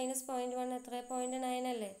 1 മൈനസ് 0.1 എത്ര? 0.9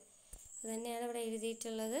 അല്ലേ? അത് തന്നെയാണ് ഇവിടെ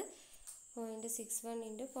എഴുതിയിട്ടുള്ളത്, 0.61 ×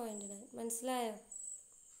 0.9. മനസ്സിലായോ?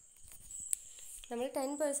 നമ്മൾ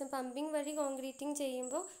 10% പമ്പിങ് വഴി കോൺക്രീറ്റിംഗ്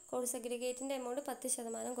ചെയ്യുമ്പോൾ കോഴ്സ് അഗ്രിഗേറ്റിൻ്റെ എമൗണ്ട്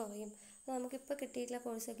 10% കുറയും. അപ്പോൾ നമുക്കിപ്പോൾ കിട്ടിയിട്ടുള്ള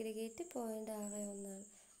കോഴ്സ് അഗ്രിഗേറ്റ് 0.61 ആണ്.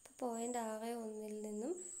 0.61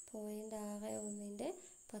 നിന്നും 0.61ൻ്റെ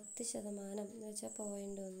 10% എന്ന് വെച്ചാൽ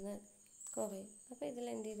 0.1 കുറയും. അപ്പോൾ ഇതിൽ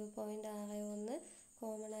എന്ത് ചെയ്തു? 0.61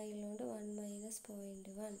 കോമൺ ആയുള്ളതുകൊണ്ട് 1 മൈനസ്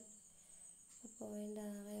 0.1,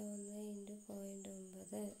 0.61 ×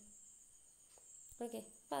 0.9. ഓക്കെ,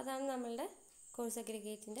 അപ്പോൾ അതാണ് നമ്മളുടെ കോഴ്സ്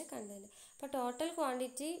അഗ്രിഗേറ്റിൻ്റെ കണ്ടന്റ്. അപ്പോൾ ടോട്ടൽ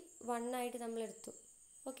ക്വാണ്ടിറ്റി 1 ആയിട്ട് നമ്മൾ എടുത്തു.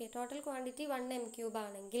 ഓക്കെ, ടോട്ടൽ ക്വാണ്ടിറ്റി 1 m³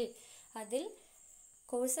 ആണെങ്കിൽ അതിൽ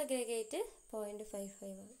കോഴ്സ് അഗ്രിഗേറ്റ് 0.55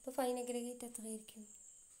 ആണ്. അപ്പോൾ ഫൈൻ അഗ്രിഗേറ്റ് എത്രയായിരിക്കും?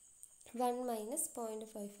 1 മൈനസ്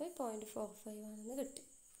 0.55 0.45 ആണെന്ന് കിട്ടി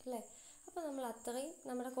അല്ലേ? അപ്പോൾ നമ്മൾ അത്രയും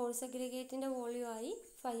നമ്മുടെ കോഴ്സ് അഗ്രിഗേറ്റിൻ്റെ വോളിയമായി,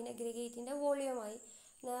 ഫൈൻ അഗ്രിഗേറ്റിൻ്റെ വോളിയമായി.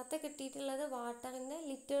 നേരത്തെ കിട്ടിയിട്ടുള്ളത് വാട്ടറിൻ്റെ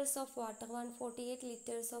litres of water 148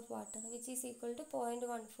 litres of water which is equal to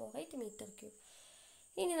 0.148 m³.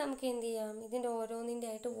 ഇനി നമുക്ക് എന്ത് ചെയ്യാം? ഇതിൻ്റെ ഓരോന്നിൻ്റെ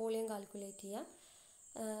ആയിട്ട് വോളിയം കാൽക്കുലേറ്റ് ചെയ്യാം.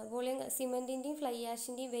 വോളിയം സിമെൻറ്റിൻ്റെയും ഫ്ലൈ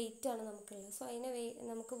ആഷിൻ്റെയും വെയിറ്റ് ആണ് നമുക്കുള്ളത്. സോ അതിനെ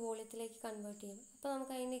നമുക്ക് വോളിയത്തിലേക്ക് കൺവേർട്ട് ചെയ്യണം. അപ്പോൾ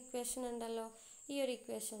നമുക്ക് അതിൻ്റെ ഇക്വേഷൻ ഉണ്ടല്ലോ, ഈ ഒരു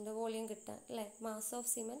ഇക്വേഷൻ ഉണ്ട് വോളിയം കിട്ടാൻ അല്ലേ? Mass of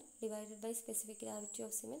cement divided by specific gravity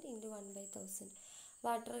of cement into 1/1000.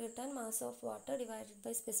 Water കിട്ടാൻ mass of water divided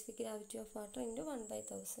by specific gravity of water into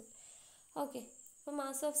 1/1000. Okay, അപ്പോൾ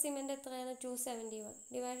മാസ് ഓഫ് സിമെൻറ്റ് എത്രയാണ്? 271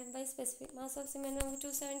 divided by specific mass of cement നമുക്ക്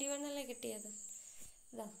 271 അല്ലേ കിട്ടിയത്?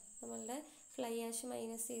 ഇതാ നമ്മളുടെ fly ash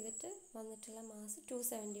minus ചെയ്തിട്ട് വന്നിട്ടുള്ള മാസ്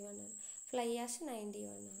 271 ആണ്. ഫ്ലൈ ആഷ് 91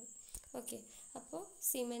 ആണ്. ഓക്കെ, അപ്പോൾ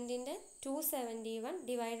സിമെൻറ്റിൻ്റെ 271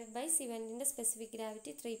 divided by സിമെൻറ്റിൻ്റെ specific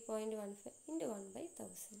gravity 3.15 ×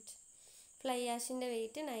 1/1000. Fly ആഷിൻ്റെ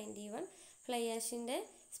wait 91, fly ആഷിൻ്റെ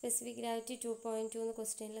specific gravity 2.2 എന്ന്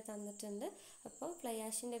ക്വസ്റ്റ്യനിൽ തന്നിട്ടുണ്ട്. അപ്പോൾ fly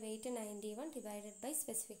ആഷിൻ്റെ wait 91 divided by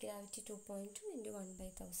specific gravity 2.2 ×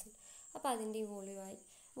 1/1000. അപ്പോൾ അതിൻ്റെ വോളിയമായി.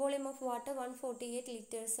 വോളിയം ഓഫ് വാട്ടർ 148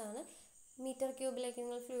 ലിറ്റേഴ്സ് ആണ്. മീറ്റർ ക്യൂബിലേക്ക്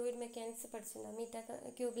നിങ്ങൾ ഫ്ലൂയിഡ് മെക്കാനിക്സ് പഠിച്ചിട്ടുണ്ടാകും. മീറ്റർ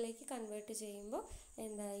ക്യൂബിലേക്ക് കൺവേർട്ട് ചെയ്യുമ്പോൾ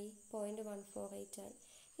എന്തായി? 0.148 ആയി.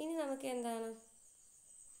 ഇനി നമുക്ക് എന്താണ്?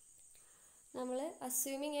 നമ്മൾ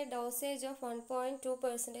assuming A dosage of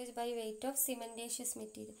 1.2% by weight of സിമെൻറ്റേഷ്യസ്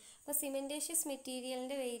material. അപ്പോൾ സിമെൻറ്റേഷ്യസ്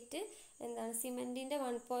മെറ്റീരിയലിൻ്റെ വെയിറ്റ് എന്താണ്? സിമെൻറ്റിൻ്റെ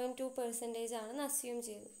 1.2% ആണെന്ന് അസ്യൂം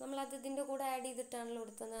ചെയ്തു. നമ്മളത് ഇതിൻ്റെ കൂടെ ആഡ് ചെയ്തിട്ടാണല്ലോ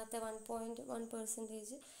കൊടുത്തത്. നേരത്തെ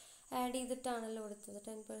 1.1% ആഡ് ചെയ്തിട്ടാണല്ലോ കൊടുത്തത്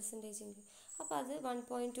 10%. അപ്പോൾ അത്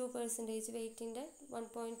 1.2% വെയിറ്റിൻ്റെ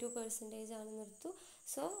 1.2% ആണെന്ന് എടുത്തു.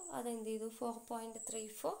 സോ അതെന്ത് ചെയ്തു?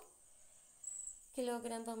 4.34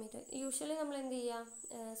 kg/m. യൂഷ്വലി നമ്മൾ എന്ത് ചെയ്യാം?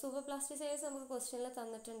 സൂപ്പർ പ്ലാസ്റ്റിസൈസ് നമുക്ക് ക്വസ്റ്റ്യനിൽ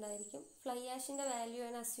തന്നിട്ടുണ്ടായിരിക്കും. ഫ്ലൈ ആഷിൻ്റെ വാല്യൂ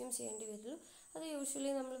ആണ് അസ്യൂം ചെയ്യേണ്ടി വരുള്ളൂ. അത്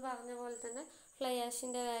യൂഷ്വലി നമ്മൾ പറഞ്ഞ പോലെ തന്നെ ഫ്ലൈ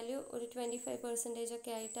ആഷിൻ്റെ വാല്യൂ ഒരു 25%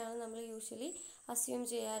 ഒക്കെ ആയിട്ടാണ് നമ്മൾ യൂഷ്വലി അസ്യൂം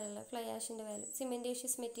ചെയ്യാറുള്ളത്. ഫ്ലൈ ആഷിൻ്റെ വാല്യൂ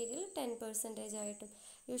സിമെൻറ്റേഷ്യസ് മെറ്റീരിയൽ 10% ആയിട്ടും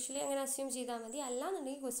യൂഷ്വലി അങ്ങനെ അസ്യൂം ചെയ്താൽ മതി.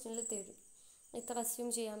 അല്ലാന്നുണ്ടെങ്കിൽ ക്വസ്റ്റ്യനിൽ തരും, ഇത്ര അസ്യൂം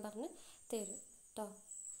ചെയ്യാൻ പറഞ്ഞ് തരും കേട്ടോ.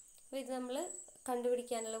 അപ്പോൾ ഇത് നമ്മൾ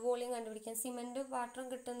കണ്ടുപിടിക്കാനുള്ള വോളിയം കണ്ടുപിടിക്കാൻ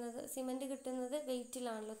സിമെൻറ്റ് കിട്ടുന്നത്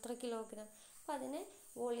വെയിറ്റിലാണല്ലോ, എത്ര കിലോഗ്രാം. അപ്പോൾ അതിനെ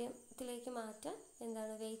വോളിയത്തിലേക്ക് മാറ്റാൻ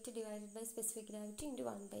എന്താണ്? Wait divided by specific gravity into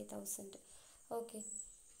 1/1000. Okay,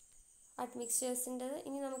 അഡ്മിക്സ്ചേഴ്സിൻ്റെ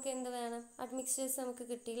ഇനി നമുക്ക് എന്ത് വേണം? അഡ്മിക്സ്ചേഴ്സ് നമുക്ക്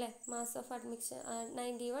കിട്ടിയില്ലേ? Mass of admixture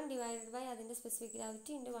 91 divided by അതിൻ്റെ സ്പെസിഫിക്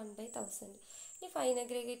ഗ്രാവിറ്റി ഇൻറ്റു 1/1000. ഇനി ഫൈൻ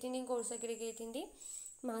അഗ്രിഗേറ്റിൻ്റെയും കോഴ്സ് അഗ്രിഗേറ്റിൻ്റെയും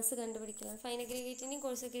മാസ് കണ്ടുപിടിക്കണം. ഫൈൻ അഗ്രിഗേറ്റിൻ്റെയും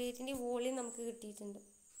കോഴ്സ് അഗ്രിഗേറ്റിൻ്റെയും വോളിയം നമുക്ക് കിട്ടിയിട്ടില്ലേ?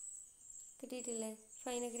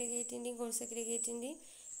 ഫൈൻ അഗ്രിഗേറ്റിൻ്റെയും കോഴ്സ് അഗ്രിഗേറ്റിൻ്റെയും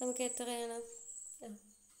നമുക്ക് എത്രയാണ്?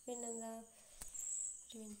 പിന്നെന്താ,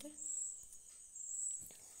 ഒരു മിനിറ്റ്,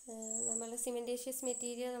 നമ്മൾ സിമെൻറ്റേഷ്യസ്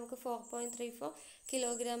മെറ്റീരിയൽ നമുക്ക് 4.34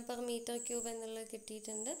 kg/m³ എന്നുള്ളത്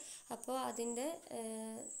കിട്ടിയിട്ടുണ്ട്. അപ്പോൾ അതിൻ്റെ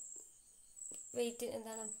വെയിറ്റ്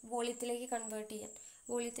എന്താണ്, വോളിയത്തിലേക്ക് കൺവേർട്ട് ചെയ്യാം.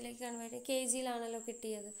 കെ ജിയിലാണല്ലോ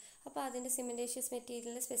കിട്ടിയത്. അപ്പോൾ അതിൻ്റെ സിമെൻറ്റേഷ്യസ്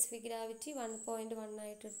മെറ്റീരിയലിൻ്റെ സ്പെസിഫിക് ഗ്രാവിറ്റി 1.1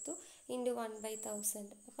 ആയിട്ട് എടുത്തു, ഇൻറ്റു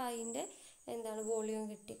 1/1000. അപ്പോൾ അതിൻ്റെ എന്താണ് വോളിയം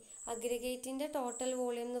കിട്ടി. അഗ്രിഗേറ്റിൻ്റെ ടോട്ടൽ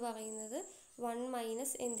വോളിയം എന്ന് പറയുന്നത് 1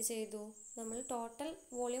 മൈനസ് എന്ത് ചെയ്തു, നമ്മൾ ടോട്ടൽ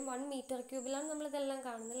വോളിയം 1 m³ നമ്മളിതെല്ലാം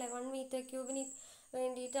കാണുന്നത് അല്ലേ. 1 m³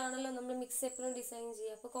 വേണ്ടിയിട്ടാണല്ലോ നമ്മൾ മിക്സ് എപ്പോഴും ഡിസൈൻ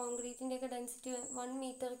ചെയ്യുക. അപ്പോൾ കോൺക്രീറ്റിൻ്റെയൊക്കെ ഡെൻസിറ്റി 1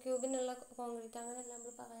 m³ കോൺക്രീറ്റ് അങ്ങനെയല്ല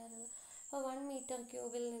നമ്മൾ പറയാറുള്ളത്. അപ്പോൾ 1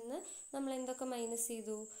 m³ നിന്ന് നമ്മൾ എന്തൊക്കെ മൈനസ്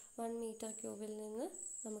ചെയ്തു, 1 m³ നിന്ന്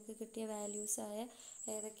നമുക്ക് കിട്ടിയ വാല്യൂസായ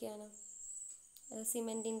ഏതൊക്കെയാണ്,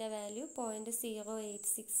 സിമെൻറ്റിൻ്റെ വാല്യൂ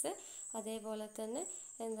 0.086, അതേപോലെ തന്നെ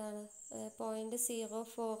എന്താണ്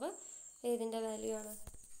 0.04 ഏതിൻ്റെ വാല്യൂ ആണ്,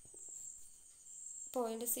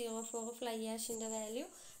 0.04 ഫ്ലൈ ആഷിൻ്റെ വാല്യൂ,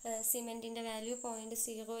 സിമെൻറ്റിൻ്റെ വാല്യൂ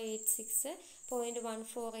 0.086,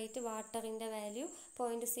 0.148 വാട്ടറിൻ്റെ വാല്യൂ,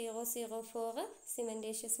 0.004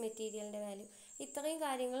 സിമെൻറ്റേഷ്യസ് മെറ്റീരിയലിൻ്റെ വാല്യൂ. ഇത്രയും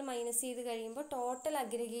കാര്യങ്ങൾ മൈനസ് ചെയ്ത് കഴിയുമ്പോൾ ടോട്ടൽ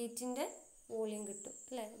അഗ്രിഗേറ്റിൻ്റെ വോളിയം കിട്ടും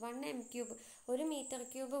അല്ലേ. 1 m³, 1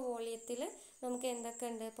 m³ വോളിയത്തിൽ നമുക്ക് എന്തൊക്കെ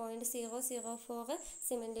ഉണ്ട്, 0.004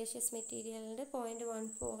 സിമെൻറ്റേഷ്യസ് മെറ്റീരിയലുണ്ട്,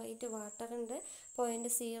 0.148 വാട്ടറുണ്ട്,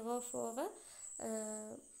 0.04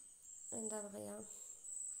 എന്താ പറയുക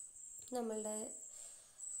നമ്മളുടെ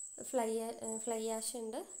ഫ്ലൈ ആഷ്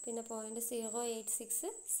ഉണ്ട്, പിന്നെ 0.086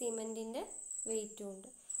 സിമെൻറ്റിൻ്റെ വെയിറ്റും ഉണ്ട്.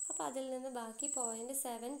 അപ്പോൾ അതിൽ നിന്ന് ബാക്കി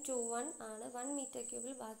 0.721 ആണ് 1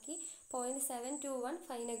 m³, ബാക്കി 0.721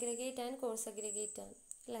 fine aggregate and coarse aggregate ആണ്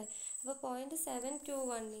അല്ലേ. അപ്പോൾ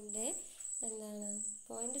 0.721ൻ്റെ എന്താണ്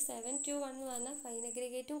 0.721 എന്ന് പറഞ്ഞാൽ ഫൈൻ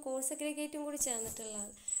അഗ്രിഗേറ്റും കോഴ്സ് അഗ്രിഗേറ്റും കൂടി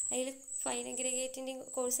ചേർന്നിട്ടുള്ളതാണ്. അതിൽ ഫൈൻ അഗ്രിഗേറ്റിൻ്റെയും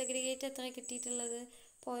കോഴ്സ് അഗ്രിഗേറ്റ് എത്ര കിട്ടിയിട്ടുള്ളത്,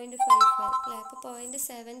 0.55 അല്ലേ. അപ്പോൾ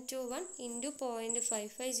 0.721 ഇൻറ്റു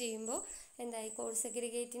 0.55 ചെയ്യുമ്പോൾ എന്തായി, കോഴ്സ്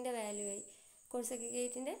അഗ്രിഗേറ്റിൻ്റെ വാല്യൂ ആയി, കോഴ്സ്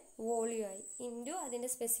അഗ്രിഗേറ്റിൻ്റെ വോളിയം ആയി, ഇൻറ്റു അതിൻ്റെ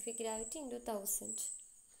സ്പെസിഫിക് ഗ്രാവിറ്റി ഇൻറ്റു 1000.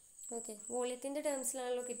 ഓക്കെ, വോളിയത്തിൻ്റെ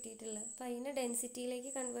ടേംസിലാണല്ലോ കിട്ടിയിട്ടുള്ളത്. അപ്പോൾ അതിനെ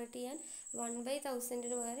ഡെൻസിറ്റിയിലേക്ക് കൺവേർട്ട് ചെയ്യാൻ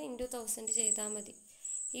 1/1000 പകരം ഇൻറ്റു 1000 ചെയ്താൽ മതി.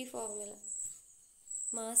 ഈ ഫോർമുല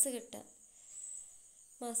മാസ്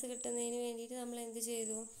കിട്ടുന്നതിന് വേണ്ടിയിട്ട് നമ്മൾ എന്ത്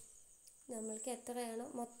ചെയ്തു, നമ്മൾക്ക് എത്രയാണോ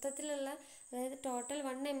മൊത്തത്തിലുള്ള, അതായത് ടോട്ടൽ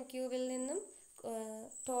 1 m³ നിന്നും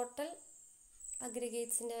ടോട്ടൽ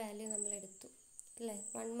അഗ്രിഗേറ്റ്സിൻ്റെ വാല്യൂ നമ്മൾ എടുത്തു അല്ലേ.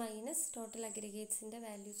 1 മൈനസ് ടോട്ടൽ അഗ്രിഗേറ്റ്സിൻ്റെ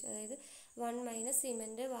വാല്യൂ, അതായത് 1 minus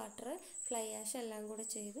cement, water, fly ash എല്ലാം കൂടെ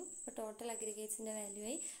ചെയ്തു. അപ്പോൾ ടോട്ടൽ അഗ്രിഗേറ്റ്സിൻ്റെ വാല്യൂ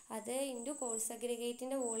ആയി. അത് ഇൻറ്റു കോഴ്സ്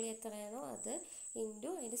അഗ്രിഗേറ്റിൻ്റെ വോളിയം എത്രയാണോ അത് ഇൻറ്റു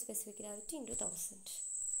അതിൻ്റെ സ്പെസിഫിക് ഗ്രാവിറ്റി ഇൻറ്റു 1000.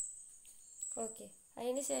 ഓക്കെ,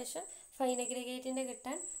 അതിന് ശേഷം ഫൈൻ അഗ്രിഗേറ്റിൻ്റെ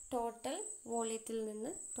കിട്ടാൻ ടോട്ടൽ വോളിയത്തിൽ നിന്ന്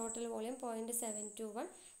ടോട്ടൽ വോളിയം 0.721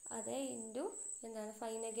 അതേ ഇൻറ്റു എന്താണ്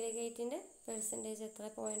ഫൈൻ അഗ്രിഗേറ്റിൻ്റെ പെർസെൻറ്റേജ് എത്ര,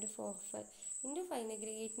 0.45 into fine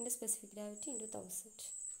അഗ്രിഗേറ്റിൻ്റെ specific gravity into 1000.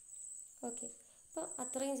 Okay, അപ്പോൾ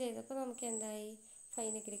അത്രയും ചെയ്തപ്പോൾ നമുക്ക് എന്തായി,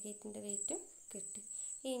 ഫൈൻ അഗ്രിഗേറ്റിൻ്റെ വെയിറ്റും കിട്ടി.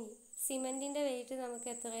 ഇനി സിമെൻറ്റിൻ്റെ വെയിറ്റ് നമുക്ക്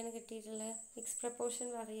എത്രയാണ് കിട്ടിയിട്ടുള്ളത്, മിക്സ് പ്രപ്പോർഷൻ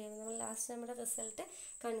പറയുകയാണ്. നമ്മൾ ലാസ്റ്റ് നമ്മുടെ റിസൾട്ട്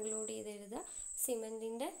കൺക്ലൂഡ് ചെയ്ത് എഴുതുക.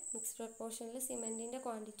 സിമെൻറ്റിൻ്റെ മിക്സ് പ്രപ്പോർഷനിൽ സിമെൻറ്റിൻ്റെ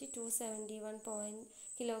ക്വാണ്ടിറ്റി 271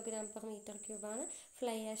 kg/m³ ആണ്,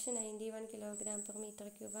 ഫ്ലൈ ആഷ് 91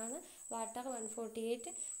 kg/m³ ആണ്, വാട്ടർ 148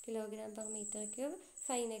 kg/m³,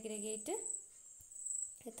 ഫൈൻ അഗ്രിഗേറ്റ്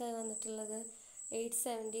എത്ര വന്നിട്ടുള്ളത്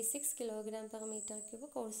 876 kg/m³,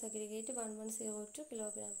 coarse aggregate 1102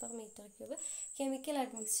 kg/m³, chemical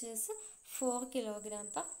അഡ്മിക്സ്ചേഴ്സ് 4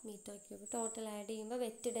 kg/m³. Total add ചെയ്യുമ്പോൾ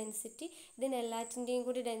വെറ്റ് ഡെൻസിറ്റി, ഇതിനെല്ലാറ്റിൻ്റെയും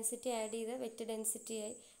കൂടി ഡെൻസിറ്റി ആഡ് ചെയ്ത് വെറ്റ് ഡെൻസിറ്റി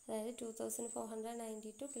ആയി, അതായത്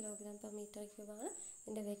 2492 kg/m³ ആണ്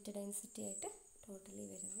ഇതിൻ്റെ വെറ്റ് ഡെൻസിറ്റി ആയിട്ട് ടോട്ടലി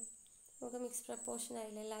വരുന്നത്. നമുക്ക് മിക്സ് പ്രപ്പോർഷൻ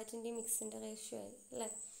ആയില്ല, എല്ലാറ്റിൻ്റെയും മിക്സിൻ്റെ റേഷ്യോ ആയി അല്ലേ.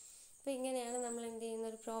 അപ്പോൾ ഇങ്ങനെയാണ് നമ്മൾ എന്ത് ചെയ്യുന്ന,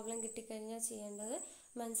 ഒരു പ്രോബ്ലം കിട്ടിക്കഴിഞ്ഞാൽ ചെയ്യേണ്ടത്.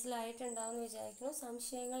 മനസ്സിലായിട്ടുണ്ടാവുമെന്ന് വിചാരിക്കുന്നു.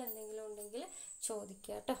 സംശയങ്ങൾ എന്തെങ്കിലും ഉണ്ടെങ്കിൽ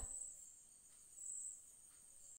ചോദിക്കുക കേട്ടോ.